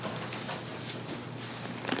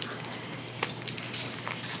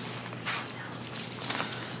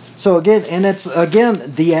 So again, and it's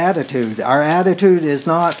again the attitude. Our attitude is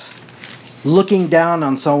not looking down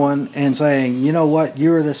on someone and saying, you know what,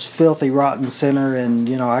 you're this filthy, rotten sinner and,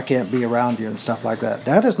 you know, I can't be around you and stuff like that.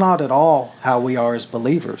 That is not at all how we are as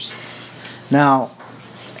believers. Now,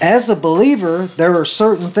 as a believer, there are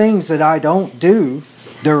certain things that I don't do.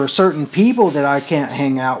 There are certain people that I can't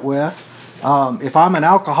hang out with. If I'm an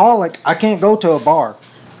alcoholic, I can't go to a bar.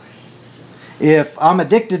 If I'm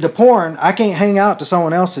addicted to porn, I can't hang out to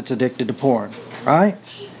someone else that's addicted to porn, right?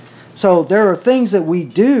 So there are things that we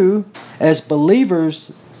do as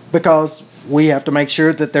believers because we have to make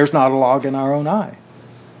sure that there's not a log in our own eye,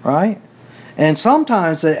 right? And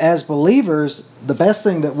sometimes as believers, the best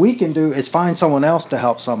thing that we can do is find someone else to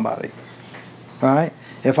help somebody, right?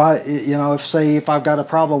 If I've got a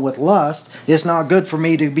problem with lust, it's not good for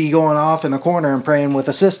me to be going off in a corner and praying with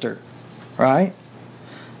a sister, right?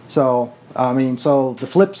 So the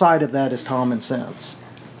flip side of that is common sense.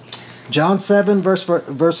 John 7, verse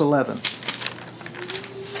 11.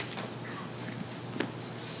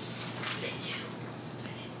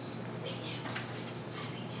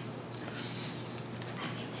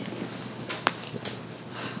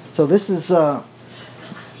 So this is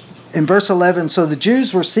in verse 11. So the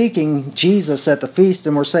Jews were seeking Jesus at the feast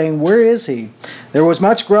and were saying, "Where is he?" There was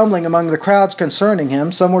much grumbling among the crowds concerning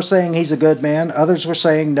him. Some were saying he's a good man. Others were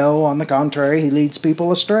saying, no, on the contrary, he leads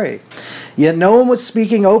people astray. Yet no one was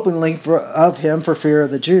speaking openly of him for fear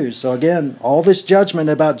of the Jews. So again, all this judgment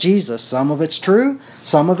about Jesus, some of it's true,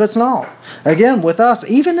 some of it's not. Again, with us,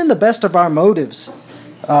 even in the best of our motives,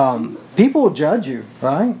 people will judge you,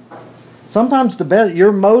 right? Sometimes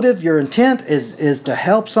your motive, your intent is to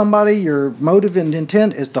help somebody. Your motive and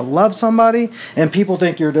intent is to love somebody, and people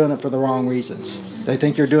think you're doing it for the wrong reasons. They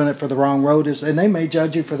think you're doing it for the wrong motives, and they may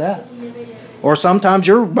judge you for that. Or sometimes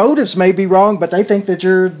your motives may be wrong, but they think that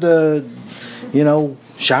you're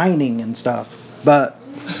shining and stuff. But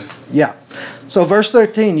yeah. So verse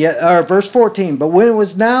 14. But when it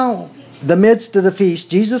was now the midst of the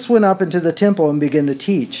feast, Jesus went up into the temple and began to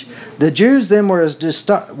teach. The Jews then were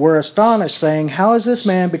astonished, saying, "How has this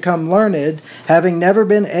man become learned, having never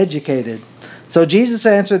been educated?" So Jesus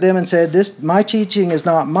answered them and said, "My teaching is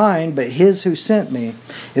not mine, but his who sent me.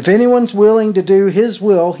 If anyone's willing to do his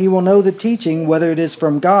will, he will know the teaching, whether it is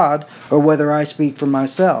from God or whether I speak from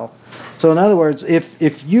myself." So in other words,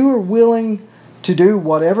 if you are willing to do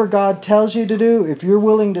whatever God tells you to do, if you're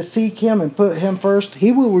willing to seek him and put him first,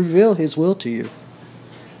 he will reveal his will to you.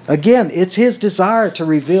 Again, it's his desire to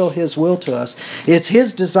reveal his will to us. It's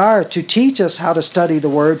his desire to teach us how to study the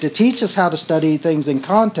word, to teach us how to study things in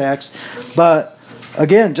context. But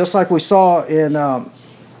again, just like we saw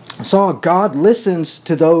God listens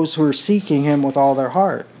to those who are seeking him with all their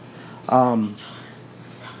heart.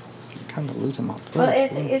 Kind of losing my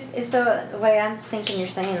place. Well, so the way I'm thinking you're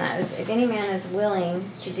saying that is, if any man is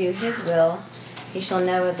willing to do his will, he shall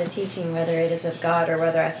know of the teaching, whether it is of God or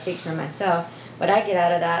whether I speak for myself. What I get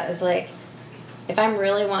out of that is like, if I'm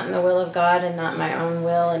really wanting the will of God and not my own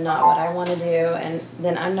will and not what I want to do, and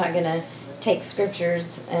then I'm not going to take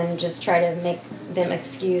scriptures and just try to make them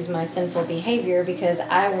excuse my sinful behavior because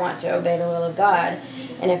I want to obey the will of God.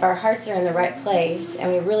 And if our hearts are in the right place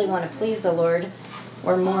and we really want to please the Lord,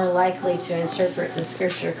 we're more likely to interpret the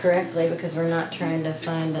scripture correctly because we're not trying to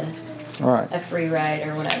find a free ride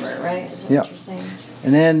or whatever, right? Is that what you're saying?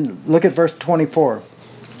 And then look at verse 24.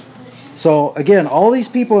 So again, all these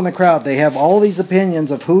people in the crowd, they have all these opinions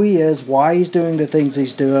of who he is, why he's doing the things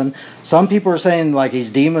he's doing. Some people are saying like he's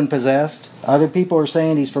demon possessed. Other people are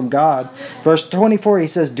saying he's from God. Verse 24, he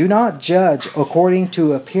says, "Do not judge according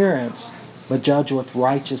to appearance, but judge with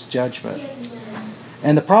righteous judgment."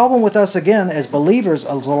 And the problem with us, again, as believers,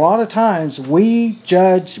 is a lot of times we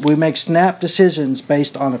make snap decisions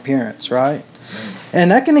based on appearance, right? And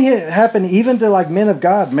that can happen even to like men of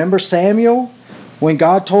God. Remember Samuel? When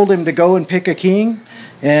God told him to go and pick a king,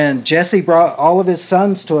 and Jesse brought all of his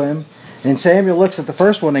sons to him, and Samuel looks at the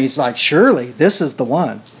first one and he's like, surely this is the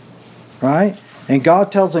one, right? And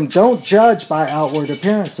God tells him, don't judge by outward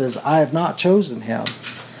appearances. I have not chosen him.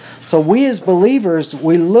 So we as believers,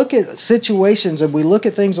 we look at situations and we look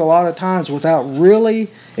at things a lot of times without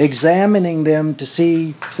really examining them to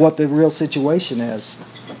see what the real situation is.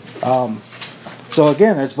 So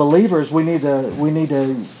again, as believers, we need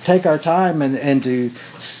to take our time and to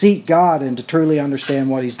seek God and to truly understand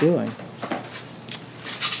what he's doing.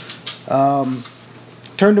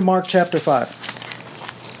 Turn to Mark chapter 5.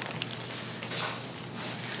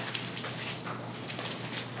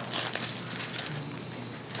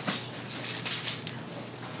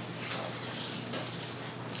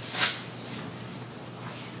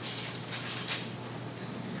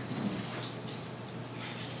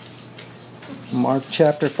 Mark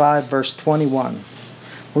chapter 5, verse 21.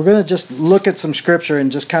 We're going to just look at some scripture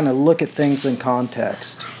and just kind of look at things in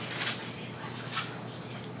context.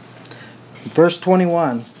 Verse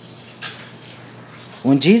 21.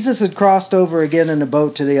 When Jesus had crossed over again in a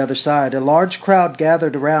boat to the other side, a large crowd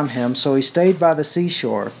gathered around him, so he stayed by the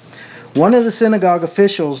seashore. One of the synagogue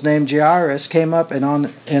officials named Jairus came up and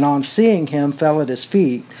on seeing him fell at his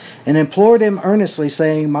feet and implored him earnestly,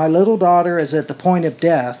 saying, "My little daughter is at the point of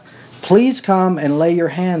death. Please come and lay your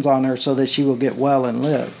hands on her so that she will get well and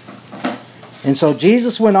live." And so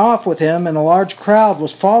Jesus went off with him, and a large crowd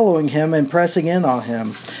was following him and pressing in on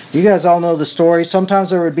him. You guys all know the story. Sometimes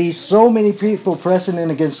there would be so many people pressing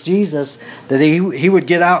in against Jesus that he would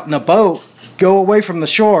get out in a boat, go away from the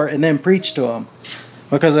shore, and then preach to them.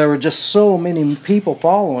 Because there were just so many people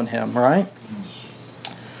following him, right?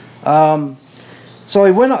 So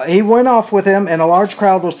he went off with him, and a large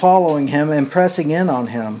crowd was following him and pressing in on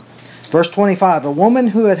him. Verse 25, a woman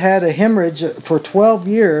who had had a hemorrhage for 12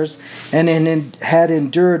 years and had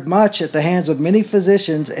endured much at the hands of many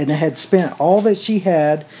physicians and had spent all that she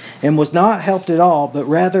had and was not helped at all, but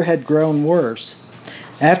rather had grown worse.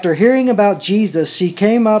 After hearing about Jesus, she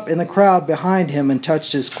came up in the crowd behind him and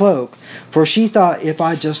touched his cloak, for she thought, if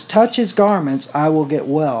I just touch his garments, I will get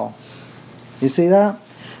well. You see that?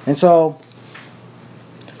 And so,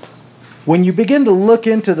 when you begin to look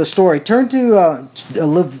into the story, turn to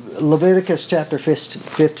Leviticus chapter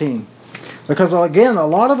 15. Because again, a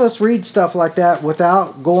lot of us read stuff like that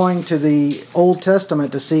without going to the Old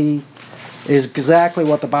Testament to see exactly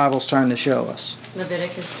what the Bible's trying to show us.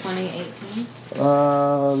 Leviticus 20:18.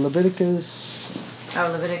 Leviticus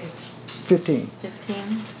Leviticus 15.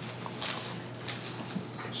 15.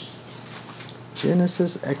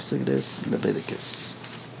 Genesis, Exodus, Leviticus.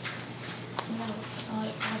 I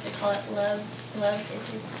have to call it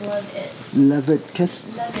Leviticus. Leviticus.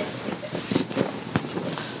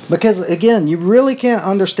 Because again, you really can't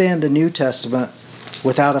understand the New Testament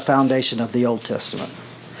without a foundation of the Old Testament.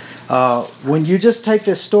 When you just take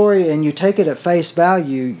this story and you take it at face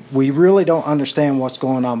value, we really don't understand what's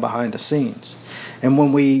going on behind the scenes. And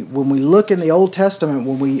when we look in the Old Testament,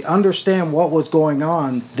 when we understand what was going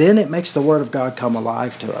on, then it makes the Word of God come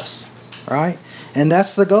alive to us, right? And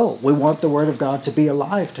that's the goal. We want the Word of God to be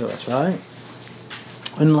alive to us, right?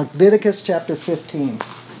 In Leviticus chapter 15,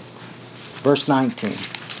 verse 19.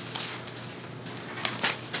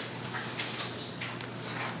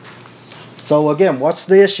 So again, what's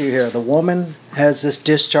the issue here? The woman has this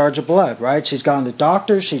discharge of blood, right? She's gone to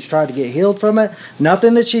doctors. She's tried to get healed from it.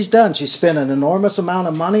 Nothing that she's done. She's spent an enormous amount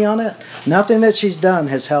of money on it. Nothing that she's done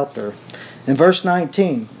has helped her. In verse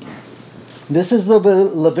 19, this is the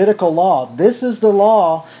Levitical law. This is the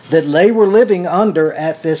law that they were living under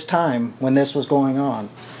at this time when this was going on.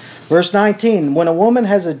 Verse 19, when a woman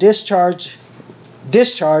has a discharge,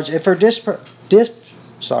 if her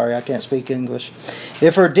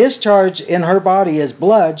If her discharge in her body is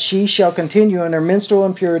blood, she shall continue in her menstrual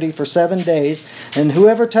impurity for 7 days, and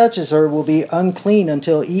whoever touches her will be unclean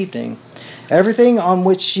until evening. Everything on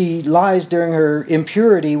which she lies during her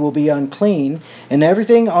impurity will be unclean, and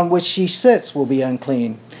everything on which she sits will be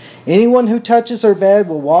unclean. Anyone who touches her bed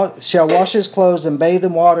shall wash his clothes and bathe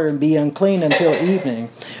in water and be unclean until evening.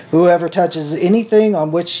 Whoever touches anything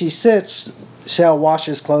on which she sits shall wash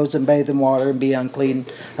his clothes and bathe in water and be unclean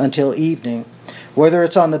until evening. Whether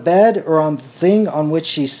it's on the bed or on the thing on which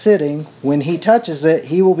she's sitting, when he touches it,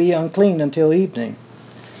 he will be unclean until evening.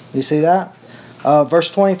 You see that?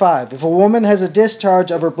 Verse 25. If a woman has a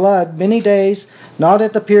discharge of her blood many days, not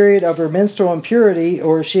at the period of her menstrual impurity,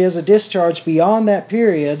 or if she has a discharge beyond that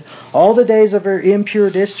period, all the days of her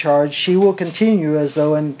impure discharge, she will continue as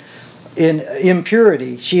though in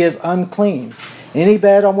impurity. She is unclean. Any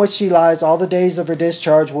bed on which she lies all the days of her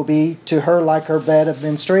discharge will be to her like her bed of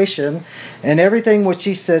menstruation, and everything which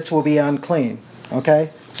she sits will be unclean. Okay?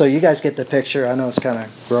 So you guys get the picture. I know it's kind of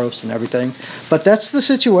gross and everything, but that's the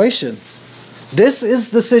situation. This is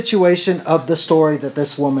the situation of the story that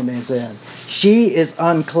this woman is in. She is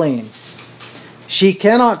unclean. She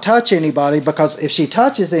cannot touch anybody because if she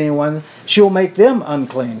touches anyone, she'll make them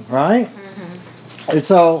unclean, right? Mm-hmm. And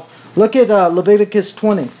so look at Leviticus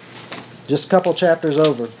 20. Just a couple chapters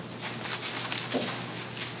over.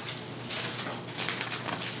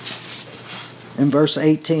 In verse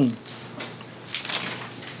 18.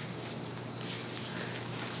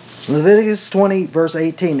 Leviticus 20, verse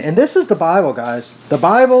 18. And this is the Bible, guys. The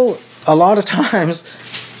Bible, a lot of times,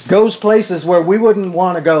 goes places where we wouldn't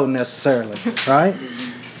want to go necessarily, right?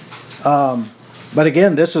 But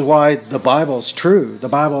again, this is why the Bible is true. The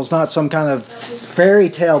Bible is not some kind of fairy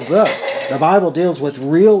tale book. The Bible deals with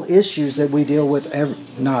real issues that we deal with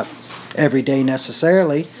not every day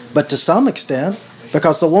necessarily, but to some extent,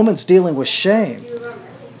 because the woman's dealing with shame.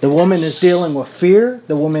 The woman is dealing with fear.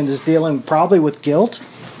 The woman is dealing probably with guilt.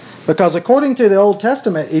 Because according to the Old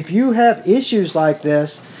Testament, if you have issues like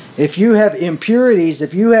this, if you have impurities,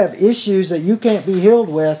 if you have issues that you can't be healed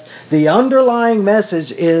with, the underlying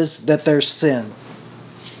message is that there's sin.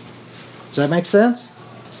 Does that make sense?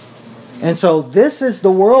 And so this is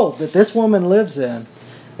the world that this woman lives in.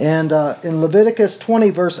 And in Leviticus 20,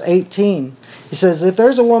 verse 18, he says, if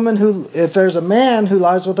there's a man who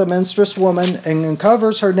lies with a menstruous woman and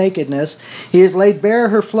uncovers her nakedness, he has laid bare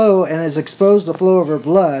her flow and has exposed the flow of her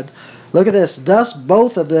blood. Look at this. Thus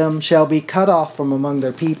both of them shall be cut off from among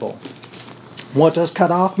their people. What does cut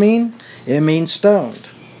off mean? It means stoned.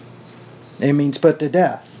 It means put to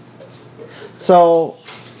death. So,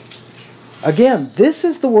 again, this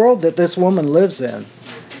is the world that this woman lives in.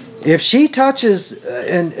 If she touches,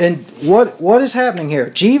 and what is happening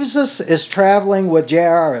here? Jesus is traveling with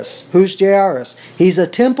Jairus. Who's Jairus? He's a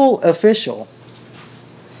temple official.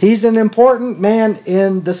 He's an important man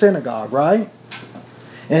in the synagogue, right?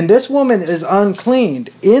 And this woman is unclean.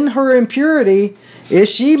 In her impurity, if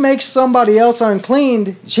she makes somebody else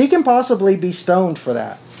unclean, she can possibly be stoned for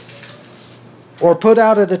that. Or put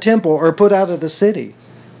out of the temple, or put out of the city.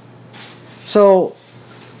 So,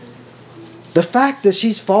 the fact that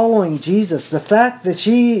she's following Jesus, the fact that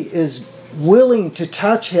she is willing to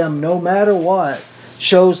touch him no matter what,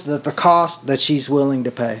 shows that the cost that she's willing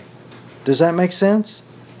to pay. Does that make sense?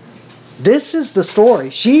 This is the story.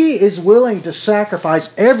 She is willing to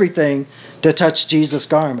sacrifice everything to touch Jesus'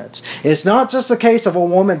 garments. It's not just a case of a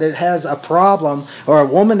woman that has a problem, or a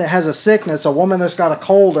woman that has a sickness, a woman that's got a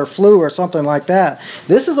cold or flu or something like that.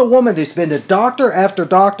 This is a woman that's been to doctor after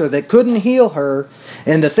doctor that couldn't heal her,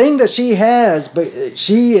 and the thing that she has, but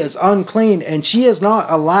she is unclean, and she is not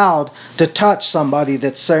allowed to touch somebody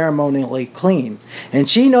that's ceremonially clean. And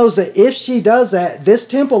she knows that if she does that, this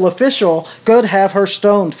temple official could have her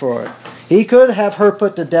stoned for it. He could have her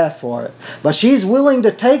put to death for it. But she's willing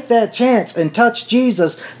to take that chance and touch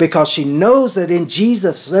Jesus because she knows that in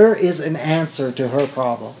Jesus there is an answer to her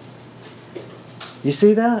problem. You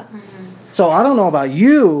see that? Mm-hmm. So I don't know about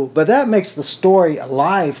you, but that makes the story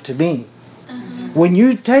alive to me. When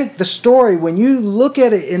you take the story, when you look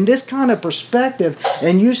at it in this kind of perspective,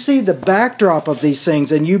 and you see the backdrop of these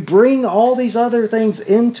things, and you bring all these other things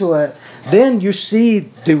into it, then you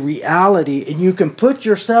see the reality, and you can put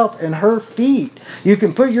yourself in her feet. You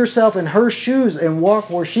can put yourself in her shoes and walk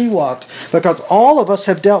where she walked. Because all of us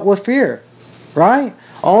have dealt with fear, right?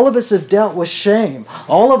 All of us have dealt with shame.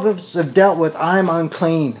 All of us have dealt with, I'm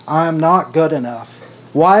unclean. I'm not good enough.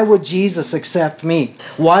 Why would Jesus accept me?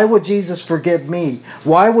 Why would Jesus forgive me?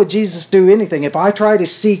 Why would Jesus do anything? If I try to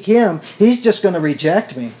seek him, he's just going to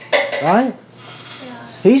reject me, right?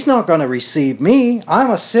 Yeah. He's not going to receive me.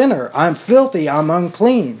 I'm a sinner. I'm filthy. I'm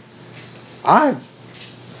unclean. I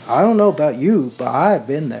don't know about you, but I've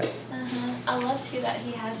been there. I love too that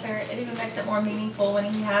he has her. It even makes it more meaningful when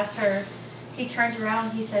he has her. He turns around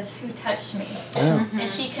and he says, "Who touched me?" Yeah. And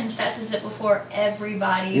she confesses it before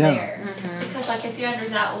everybody Yeah. there. Because like if you're under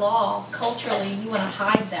that law, culturally, you want to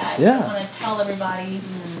hide that. Yeah. You don't want to tell everybody,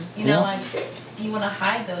 you know, like you want to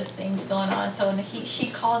hide those things going on. So when she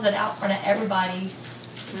calls it out in front of everybody,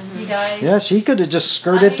 you guys. Yeah, she could have just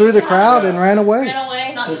skirted through the crowd and ran away. Ran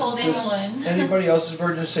away, not told anyone. Anybody else's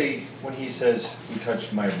version say when he says, "Who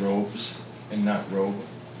touched my robes," and not robe?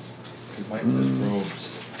 Because mine says robes.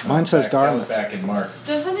 Mine says garments. Back in Mark.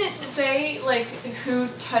 Doesn't it say like who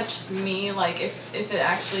touched me? Like if it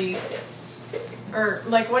actually, or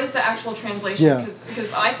like what is the actual translation? Yeah.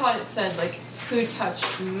 Because I thought it said like who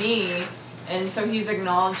touched me, and so he's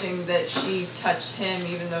acknowledging that she touched him,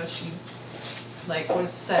 even though she like was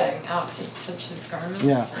setting out to touch his garments.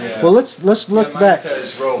 Yeah. Yeah. Well, let's look mine back.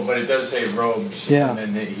 says robe, but it does say robes. Yeah.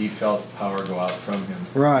 And then he felt power go out from him.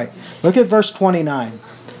 Right. Look at verse 29.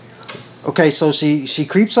 Okay, so she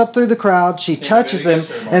creeps up through the crowd, she touches him,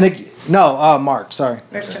 and Mark, sorry.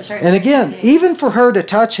 Sorry. And again, even for her to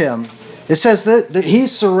touch him, It says that he's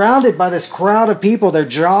surrounded by this crowd of people. They're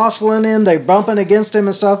jostling him, they're bumping against him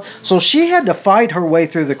and stuff. So she had to fight her way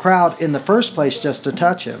through the crowd in the first place just to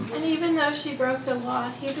touch him. And even though she broke the law,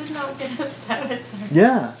 he did not get upset with her.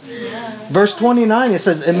 Yeah. Verse 29, it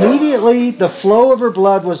says, immediately the flow of her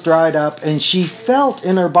blood was dried up, and she felt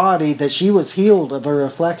in her body that she was healed of her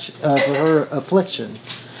affliction.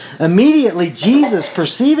 Immediately Jesus,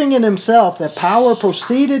 perceiving in himself that power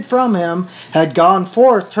proceeded from him, had gone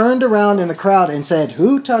forth, turned around in the crowd, and said,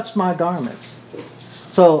 who touched my garments?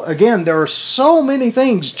 So again, there are so many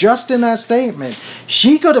things just in that statement.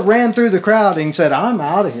 She could have ran through the crowd and said, I'm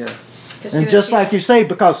out of here. And just like you say,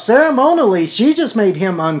 because ceremonially, she just made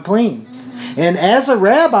him unclean. And as a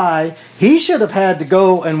rabbi, he should have had to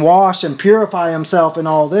go and wash and purify himself and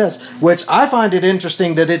all this, which I find it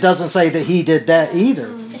interesting that it doesn't say that he did that either.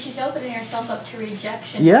 And she's opening herself up to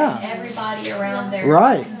rejection. Yeah. And everybody around there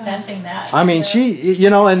Right. confessing that. I mean, she,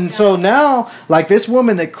 and so now, like this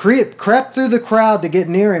woman that crept through the crowd to get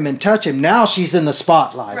near him and touch him, now she's in the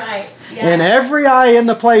spotlight. Right. Yeah. And every eye in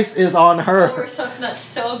the place is on Oh, her. we're something that's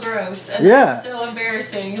so gross and Yeah. so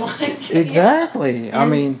embarrassing. Like Exactly. I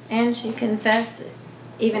mean, And she confessed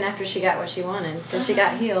even after she got what she wanted. Because she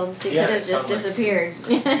got healed. She Yeah, could have just sounds like- disappeared.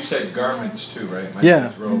 You said garments too, right? Mine Yeah.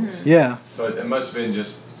 says robes. yeah. So it must have been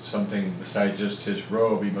just something besides just his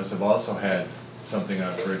robe. He must have also had something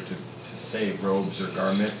on for it to say robes or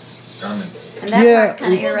garments. And that Yeah. part's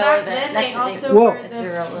kind of Well, back irrelevant. then That's they the also thing. Well- wore It's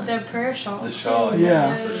irrelevant. the prayer shawl. The shawl, too.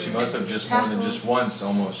 Yeah. So she must have just more than just once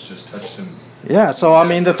almost just touched him. Yeah, so I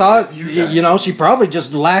mean, the thought, she probably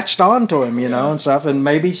just latched onto him, and stuff, and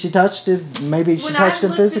maybe she touched it, maybe she When touched I him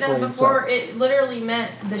looked it physically. up and stuff. before, it literally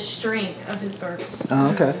meant the string of his garment. Oh,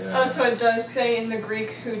 okay. Oh, so it does say in the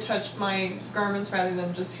Greek, who touched my garments rather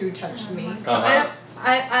than just who touched me. Uh-huh.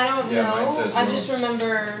 I don't Yeah, mine know. says I robe. just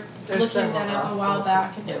remember There's looking that several up a while gospels.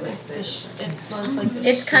 back, and it was like the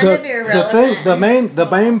It's kind of irrelevant. The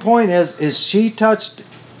main point is she touched,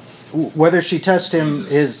 whether she touched him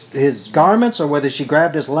his garments or whether she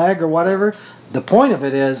grabbed his leg or whatever. The point of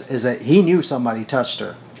it is that he knew somebody touched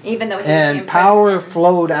her. Even though he was And impressed power in-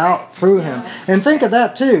 flowed out through him. And think of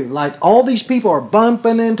that too. Like all these people are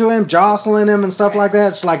bumping into him, jostling him and stuff like that.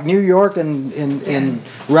 It's like New York and in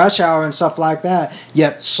rush hour and stuff like that.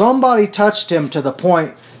 Yet somebody touched him to the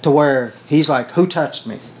point to where he's like, who touched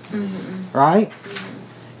me? Right?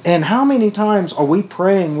 And how many times are we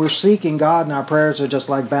praying, we're seeking God, and our prayers are just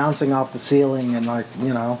like bouncing off the ceiling and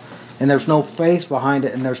and there's no faith behind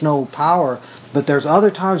it and there's no power. But there's other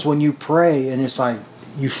times when you pray and it's like,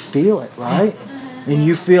 you feel it, right? And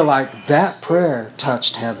you feel like that prayer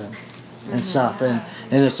touched heaven and stuff. And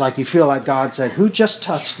it's like you feel like God said, who just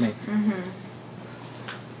touched me?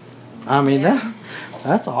 I mean,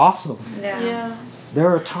 that's awesome. yeah. There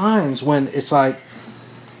are times when it's like,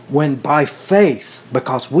 when by faith,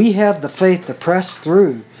 because we have the faith to press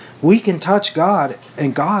through, we can touch God,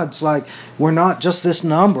 and God's like, we're not just this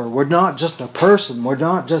number, we're not just a person, we're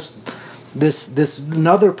not just this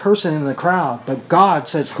another person in the crowd, but God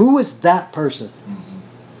says, who is that person?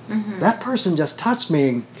 That person just touched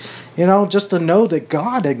me, just to know that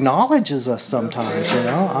God acknowledges us sometimes,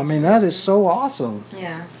 I mean, that is so awesome.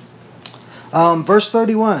 Yeah. Verse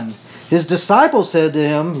 31. His disciples said to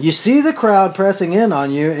him, you see the crowd pressing in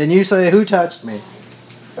on you, and you say, who touched me?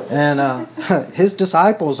 And his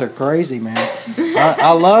disciples are crazy, man.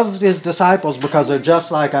 I love his disciples because they're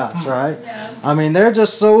just like us, right? Yeah. I mean, they're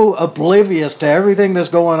just so oblivious to everything that's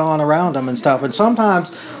going on around them and stuff. And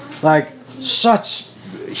sometimes, like, such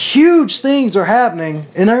huge things are happening,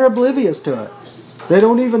 and they're oblivious to it. They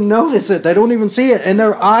don't even notice it. They don't even see it, and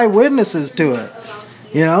they're eyewitnesses to it.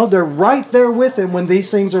 They're right there with him when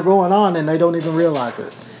these things are going on, and they don't even realize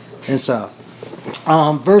it. And so,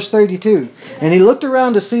 verse 32. And he looked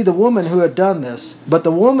around to see the woman who had done this. But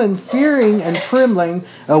the woman, fearing and trembling,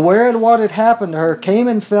 aware of what had happened to her, came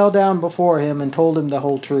and fell down before him and told him the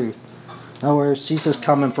whole truth. In other words, she's just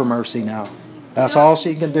coming for mercy now. That's all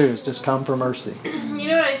she can do is just come for mercy. You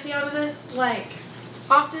know what I see out of this? Like,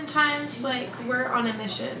 oftentimes, like, we're on a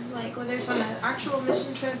mission. Like, whether it's on an actual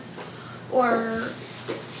mission trip or,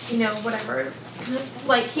 whatever.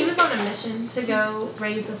 Like, he was on a mission to go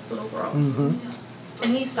raise this little girl.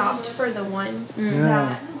 And he stopped for the one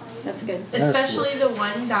that, That's good. especially the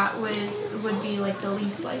one that would be, like, the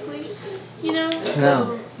least likely, So,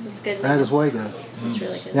 Yeah. That's good. That is way good. That's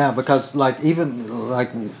really good. Yeah, because even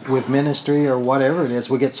with ministry or whatever it is,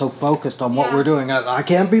 we get so focused on what Yeah. we're doing. I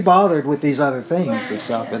can't be bothered with these other things and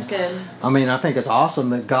stuff. That's And, good. I mean, I think it's awesome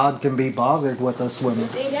that God can be bothered with us women.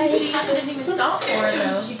 thank Yeah, you, he kind of didn't Jesus. even stop for her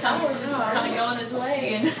though. He kind of was just kind of going his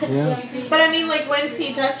way, and Yeah. But I mean, like, once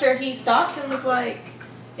he touched her, he stopped and was like,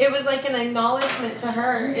 it was like an acknowledgement to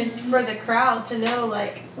her and for the crowd to know,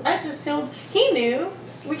 like, I just healed. He knew.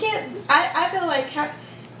 We can't. I feel like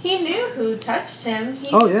he knew who touched him.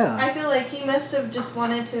 I feel like he must have just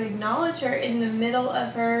wanted to acknowledge her in the middle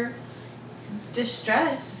of her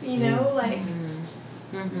distress. You know, like.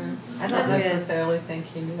 I don't necessarily think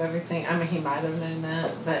he knew everything. I mean, he might have known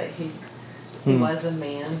that, but he was a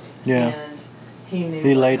man. Yeah. And he knew.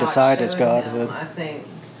 He laid God aside his showed godhood. him. I think,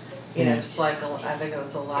 you know, just like I think it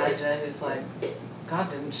was Elijah who's like,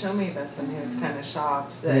 God didn't show me this, and he was kind of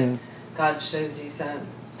shocked that God shows you some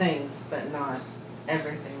things, but not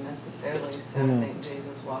everything necessarily. So I think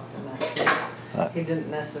Jesus walked in that too. He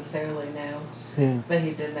didn't necessarily know, but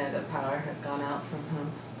he did know that power had gone out from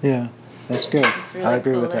him. Yeah. That's good. It's really I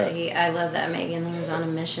agree cool with that. I love that Megan was on a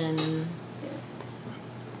mission.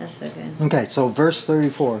 That's so good. Okay, so verse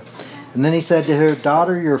 34. And then he said to her,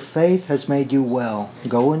 Daughter, your faith has made you well.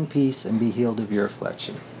 Go in peace and be healed of your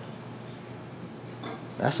affliction.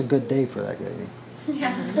 That's a good day for that lady.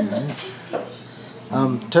 Yeah.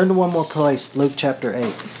 Turn to one more place, Luke chapter 8.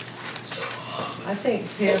 I think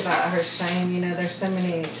too about her shame. You know, there's so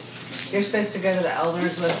many. You're supposed to go to the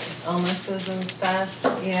elders with illnesses and stuff,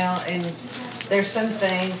 you know, and there's some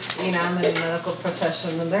things, you know, I'm in the medical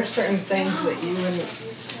profession, and there's certain things that you wouldn't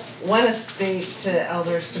want to speak to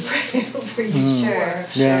elders to pray over you. Sure.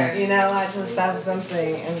 Yeah. You know, I just have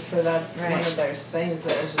something, and so that's one of those things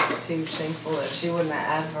that is just too shameful that she wouldn't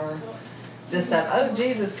have ever just have, oh,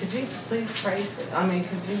 Jesus, could you please pray for, I mean,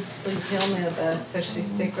 could you please heal me of this? So she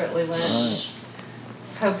secretly went.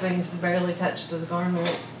 Hoping she's barely touched his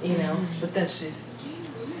garment, you know, but then she's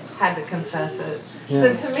had to confess it.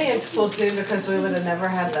 Yeah. So to me it's cool too, because we would have never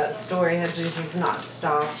had that story had Jesus not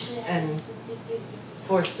stopped and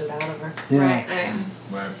forced it out of her. Yeah. Right.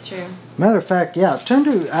 Right. It's true. Matter of fact,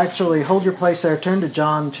 hold your place there. Turn to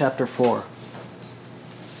John chapter 4.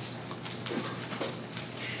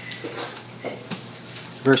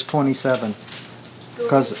 Verse 27.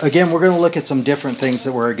 Because, again, we're going to look at some different things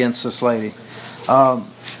that were against this lady.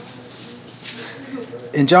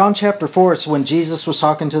 In John chapter 4, it's when Jesus was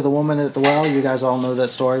talking to the woman at the well. You guys all know that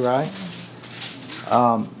story, right?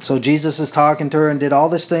 So Jesus is talking to her and did all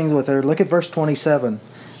these things with her. Look at verse 27.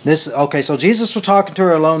 So Jesus was talking to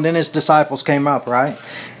her alone, then his disciples came up, right?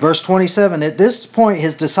 Verse 27, at this point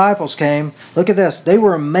his disciples came. Look at this. They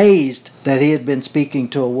were amazed that he had been speaking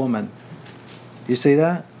to a woman. You see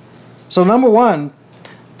that? So number one,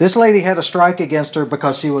 this lady had a strike against her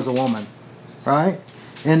because she was a woman, right?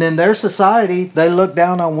 And in their society, they looked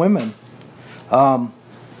down on women.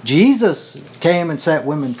 Jesus came and set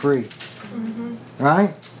women free,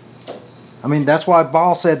 right? I mean, that's why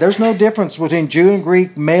Paul said there's no difference between Jew and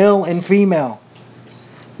Greek, male and female.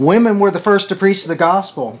 Women were the first to preach the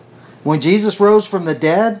gospel. When Jesus rose from the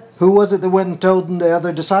dead, who was it that went and told the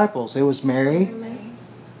other disciples? It was Mary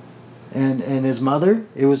and his mother.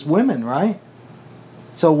 It was women, right?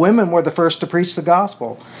 So women were the first to preach the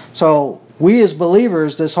gospel. So we as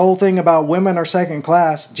believers, this whole thing about women are second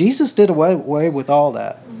class, Jesus did away with all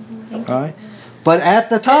that. Right? But at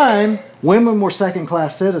the time, women were second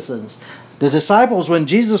class citizens. The disciples, when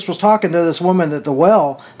Jesus was talking to this woman at the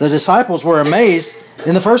well, the disciples were amazed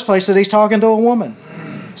in the first place that he's talking to a woman.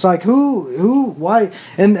 It's like, who, why?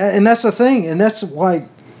 And that's the thing. And that's why,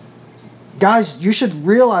 guys, you should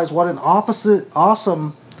realize what an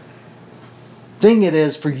awesome thing it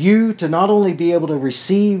is for you to not only be able to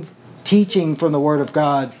receive teaching from the Word of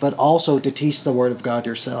God, but also to teach the Word of God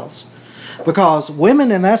yourselves. Because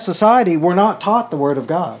women in that society were not taught the Word of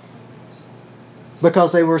God.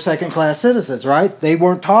 Because they were second-class citizens, right? They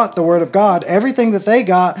weren't taught the Word of God. Everything that they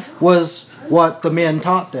got was what the men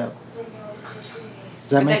taught them.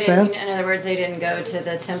 Does that make sense? In other words, they didn't go to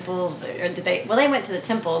the temple, or did they? Well, they went to the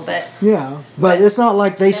temple, but yeah, but it's not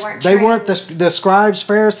like they weren't the scribes,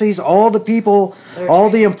 Pharisees, all the people, all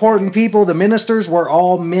the important people, the ministers were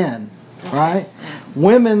all men, right?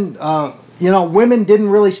 Women, women didn't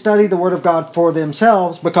really study the Word of God for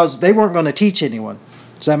themselves because they weren't going to teach anyone.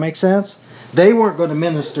 Does that make sense? They weren't going to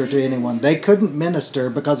minister to anyone. They couldn't minister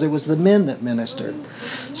because it was the men that ministered.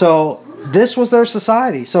 So this was their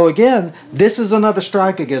society. So again, this is another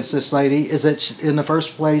strike against this lady, is that in the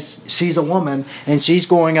first place, she's a woman, and she's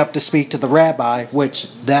going up to speak to the rabbi,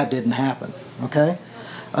 which that didn't happen. Okay?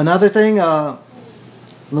 Another thing,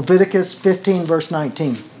 Leviticus 15, verse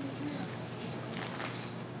 19.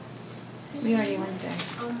 we already went there.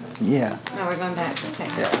 Yeah. No, we're going back. Okay.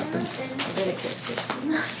 Yeah, I think. Leviticus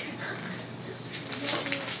 15.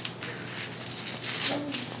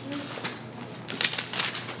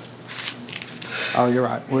 Oh, you're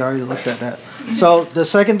right. We already looked at that. So the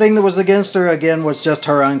second thing that was against her, again, was just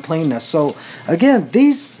her uncleanness. So, again,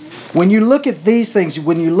 when you look at these things,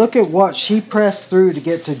 when you look at what she pressed through to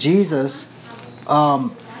get to Jesus,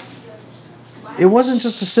 it wasn't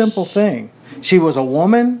just a simple thing. She was a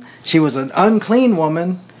woman, she was an unclean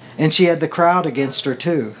woman, and she had the crowd against her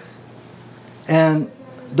too. And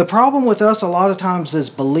the problem with us a lot of times as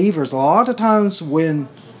believers, a lot of times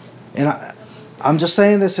I'm just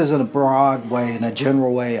saying this as in a broad way, in a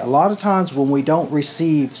general way. A lot of times when we don't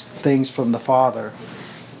receive things from the Father,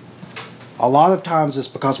 a lot of times it's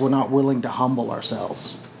because we're not willing to humble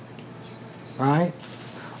ourselves. Right?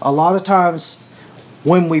 A lot of times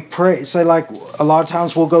when we pray, say like a lot of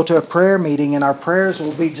times we'll go to a prayer meeting and our prayers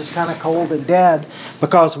will be just kind of cold and dead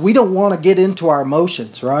because we don't want to get into our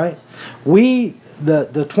emotions, right?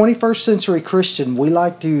 The 21st century Christian, we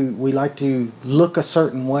like to look a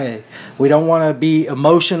certain way. We don't want to be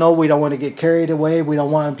emotional. We don't want to get carried away. We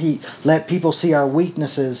don't want to let people see our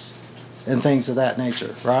weaknesses and things of that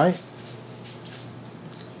nature, right?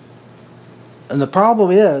 And the problem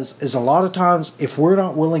is a lot of times if we're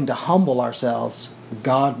not willing to humble ourselves,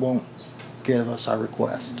 God won't give us our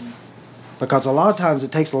request. Because a lot of times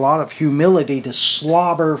it takes a lot of humility to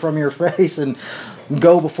slobber from your face and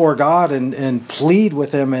go before God and plead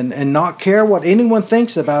with Him and not care what anyone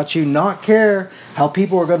thinks about you, not care how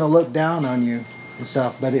people are going to look down on you and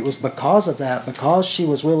stuff. But it was because of that, because she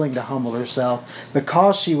was willing to humble herself,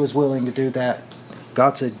 because she was willing to do that,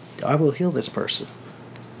 God said, I will heal this person.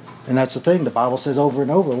 And that's the thing, the Bible says over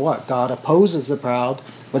and over, what? God opposes the proud,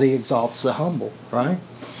 but He exalts the humble, right?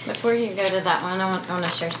 Before you go to that one, I want to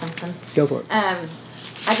share something. Go for it.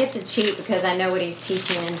 I get to cheat because I know what he's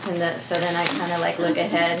teaching, and so then I kind of like look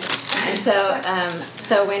ahead. And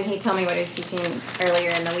so when he told me what he was teaching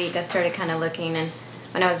earlier in the week, I started kind of looking, and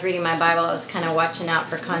when I was reading my Bible, I was kind of watching out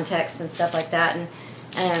for context and stuff like that. And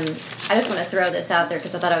I just want to throw this out there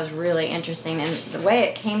because I thought it was really interesting. And the way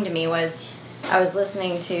it came to me was I was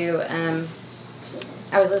listening to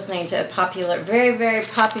a popular, very, very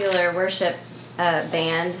popular worship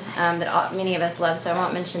band that many of us love, so I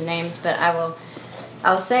won't mention names, but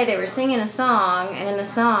I'll say they were singing a song, and in the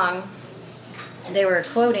song they were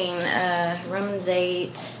quoting Romans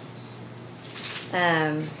 8.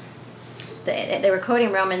 They were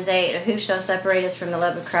quoting Romans 8, who shall separate us from the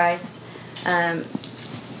love of Christ?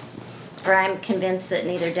 For I am convinced that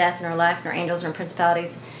neither death nor life nor angels nor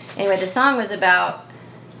principalities. Anyway, the song was about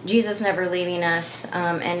Jesus never leaving us,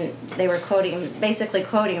 and they were basically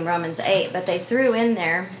quoting Romans 8, but they threw in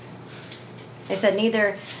there, they said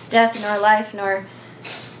neither death nor life nor,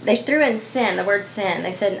 they threw in sin, the word sin.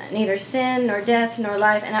 They said neither sin nor death nor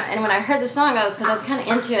life, and when I heard the song, because I was kind of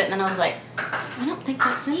into it, and then I was like, I don't think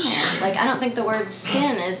that's in there. Like, I don't think the word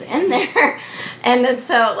sin is in there. And then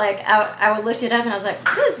so, like, I looked it up, and I was like,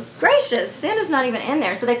 good gracious, sin is not even in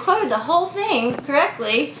there. So they quoted the whole thing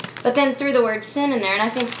correctly, but then threw the word sin in there, and I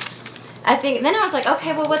think then I was like,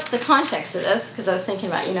 okay, well, what's the context of this? Because I was thinking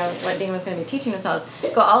about, what Dean was going to be teaching us. So I was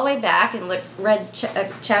go all the way back and read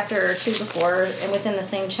a chapter or two before, and within the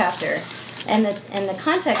same chapter, and the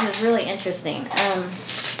context is really interesting.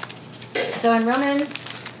 So in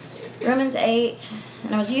Romans 8,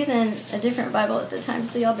 and I was using a different Bible at the time,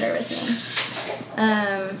 so y'all bear with me.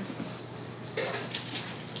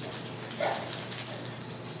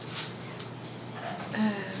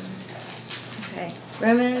 Okay,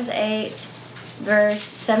 Romans 8, verse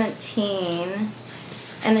 17.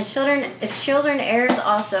 And if children, heirs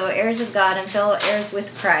also, heirs of God, and fellow heirs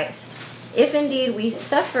with Christ, if indeed we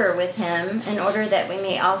suffer with Him, in order that we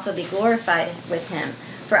may also be glorified with Him.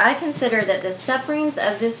 For I consider that the sufferings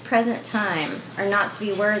of this present time are not to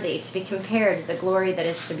be worthy to be compared to the glory that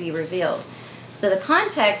is to be revealed. So the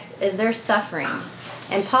context is their suffering.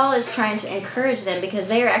 And Paul is trying to encourage them because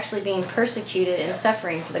they are actually being persecuted and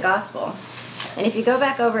suffering for the gospel. And if you go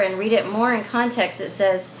back over and read it more in context, it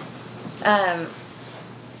says,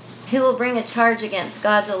 who will bring a charge against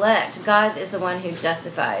God's elect? God is the one who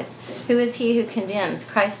justifies. Who is he who condemns?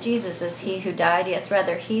 Christ Jesus is he who died, yes,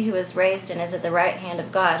 rather, he who is raised and is at the right hand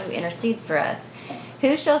of God, who intercedes for us.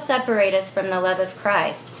 Who shall separate us from the love of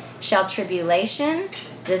Christ? Shall tribulation,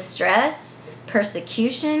 distress,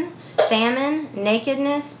 persecution, famine,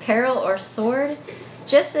 nakedness, peril, or sword?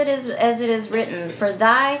 Just as it is written, for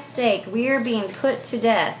thy sake we are being put to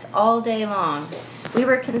death all day long. We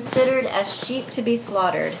were considered as sheep to be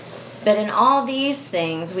slaughtered. But in all these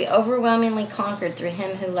things we overwhelmingly conquered through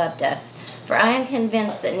Him who loved us. For I am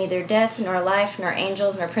convinced that neither death, nor life, nor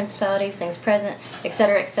angels, nor principalities, things present,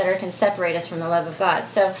 etc., can separate us from the love of God.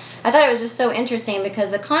 So I thought it was just so interesting because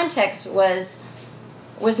the context was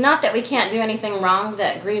was not that we can't do anything wrong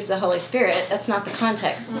that grieves the Holy Spirit. That's not the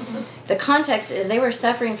context. The context is they were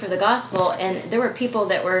suffering for the gospel, and there were people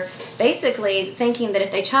that were basically thinking that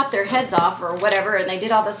if they chopped their heads off or whatever, and they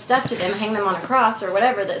did all this stuff to them, hang them on a cross or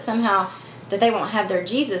whatever, that somehow that they won't have their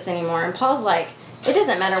Jesus anymore. And Paul's like, it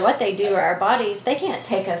doesn't matter what they do to our bodies. They can't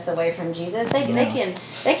take us away from Jesus. They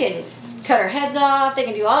can cut our heads off. They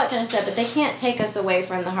can do all that kind of stuff, but they can't take us away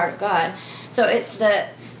from the heart of God. So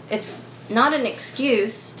it's not an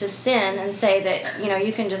excuse to sin and say that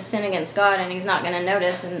you can just sin against God and He's not going to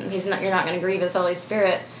notice and you're not going to grieve His Holy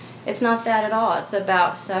Spirit. It's not that at all. It's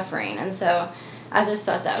about suffering. And so I just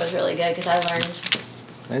thought that was really good because I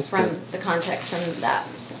learned from the context from that.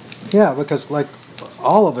 So. Yeah, because like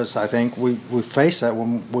all of us, I think we face that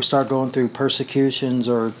when we start going through persecutions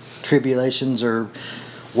or tribulations or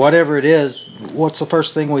whatever it is. What's the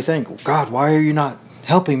first thing we think? God, why are you not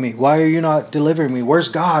helping me? Why are you not delivering me? Where's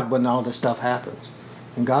God when all this stuff happens?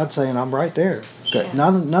 And God's saying, I'm right there. Yeah.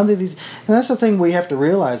 None of these, and that's the thing we have to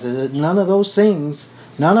realize is that none of those things,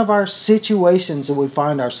 none of our situations that we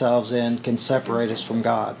find ourselves in can separate us from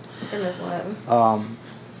God. In His love.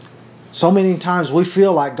 So many times we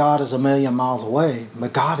feel like God is a million miles away,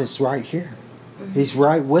 but God is right here. Mm-hmm. He's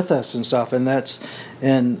right with us and stuff,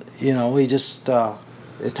 He just,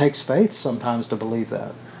 it takes faith sometimes to believe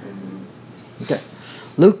that. Mm-hmm. Okay.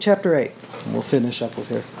 Luke chapter 8. We'll finish up with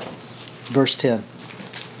here. Verse 10.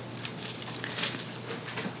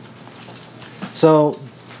 So,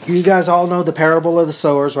 you guys all know the parable of the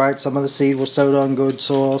sowers, right? Some of the seed was sowed on good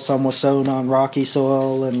soil, some was sown on rocky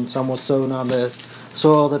soil, and some was sown on the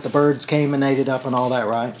soil that the birds came and ate it up and all that,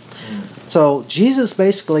 right? Mm. So, Jesus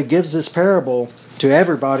basically gives this parable to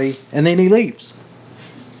everybody, and then He leaves.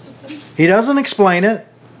 He doesn't explain it.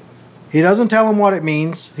 He doesn't tell them what it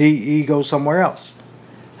means. He goes somewhere else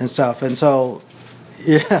and stuff. And so,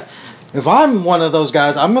 yeah, if I'm one of those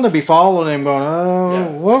guys, I'm going to be following him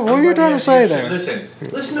going, what are you trying to say there? Listen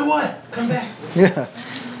to what? Come back. Yeah.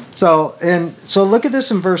 So look at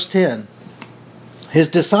this in verse 10.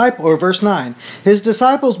 Verse 9. His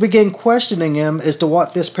disciples began questioning Him as to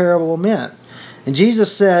what this parable meant. And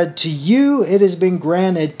Jesus said, to you it has been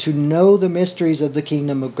granted to know the mysteries of the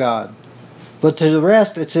kingdom of God. But to the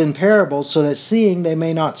rest it's in parables, so that seeing they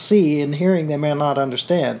may not see, and hearing they may not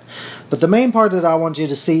understand. But the main part that I want you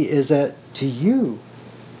to see is that to you,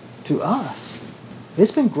 to us,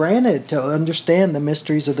 it's been granted to understand the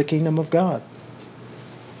mysteries of the kingdom of God.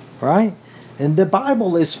 Right? And the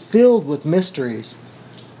Bible is filled with mysteries.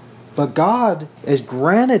 But God has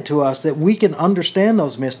granted to us that we can understand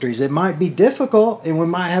those mysteries. It might be difficult, and we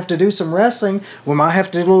might have to do some wrestling. We might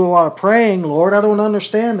have to do a lot of praying. Lord, I don't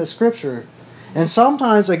understand the Scripture. And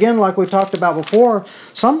sometimes, again, like we talked about before,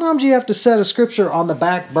 sometimes you have to set a Scripture on the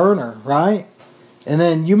back burner, right? And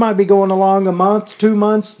then you might be going along a month, 2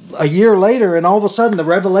 months, a year later, and all of a sudden the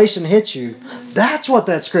revelation hits you. That's what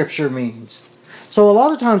that Scripture means. So a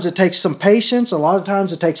lot of times it takes some patience, a lot of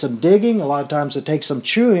times it takes some digging, a lot of times it takes some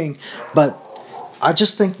chewing, but I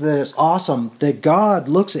just think that it's awesome that God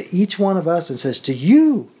looks at each one of us and says, to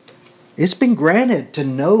you, it's been granted to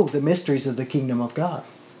know the mysteries of the kingdom of God.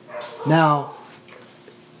 Now,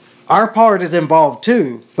 our part is involved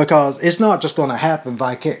too, because it's not just going to happen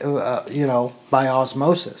by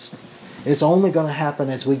osmosis. It's only going to happen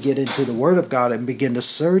as we get into the Word of God and begin to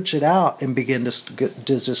search it out and begin to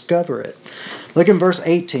discover it. Look in verse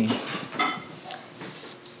 18,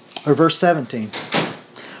 or verse 17.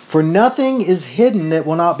 For nothing is hidden that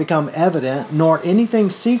will not become evident, nor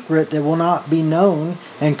anything secret that will not be known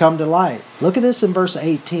and come to light. Look at this in verse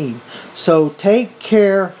 18. So take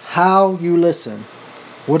care how you listen.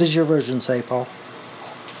 What does your version say, Paul?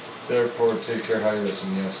 Therefore, take care how you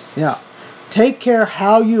listen, yes. Yeah. Take care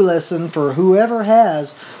how you listen, for whoever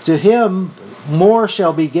has, to him more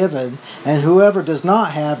shall be given, and whoever does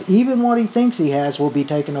not have, even what he thinks he has, will be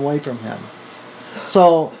taken away from him.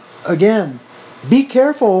 So, again, be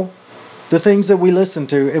careful the things that we listen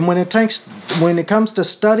to. And when it comes to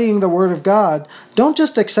studying the Word of God, don't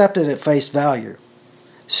just accept it at face value.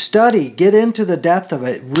 Study, get into the depth of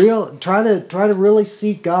it. Try to really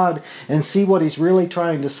seek God and see what He's really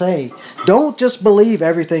trying to say. Don't just believe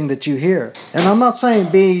everything that you hear. And I'm not saying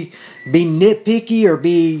be nitpicky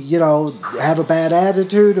or have a bad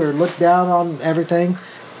attitude or look down on everything,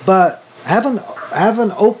 but have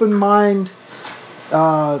an open mind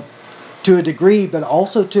to a degree, but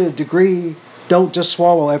also to a degree, don't just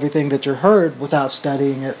swallow everything that you heard without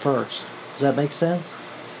studying it first. Does that make sense?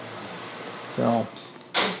 So.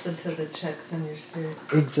 Listen to the checks in your spirit.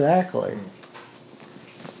 Exactly.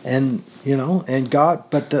 And God,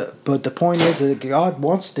 but the point is that God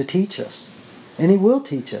wants to teach us, and He will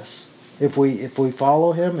teach us. If we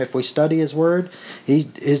follow Him, if we study His Word, He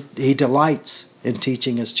delights in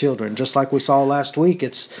teaching His children. Just like we saw last week,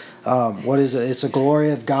 it's what is it? It's a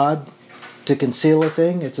glory of God to conceal a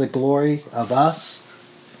thing. It's a glory of us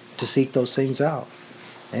to seek those things out.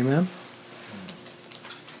 Amen.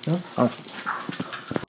 No? Oh.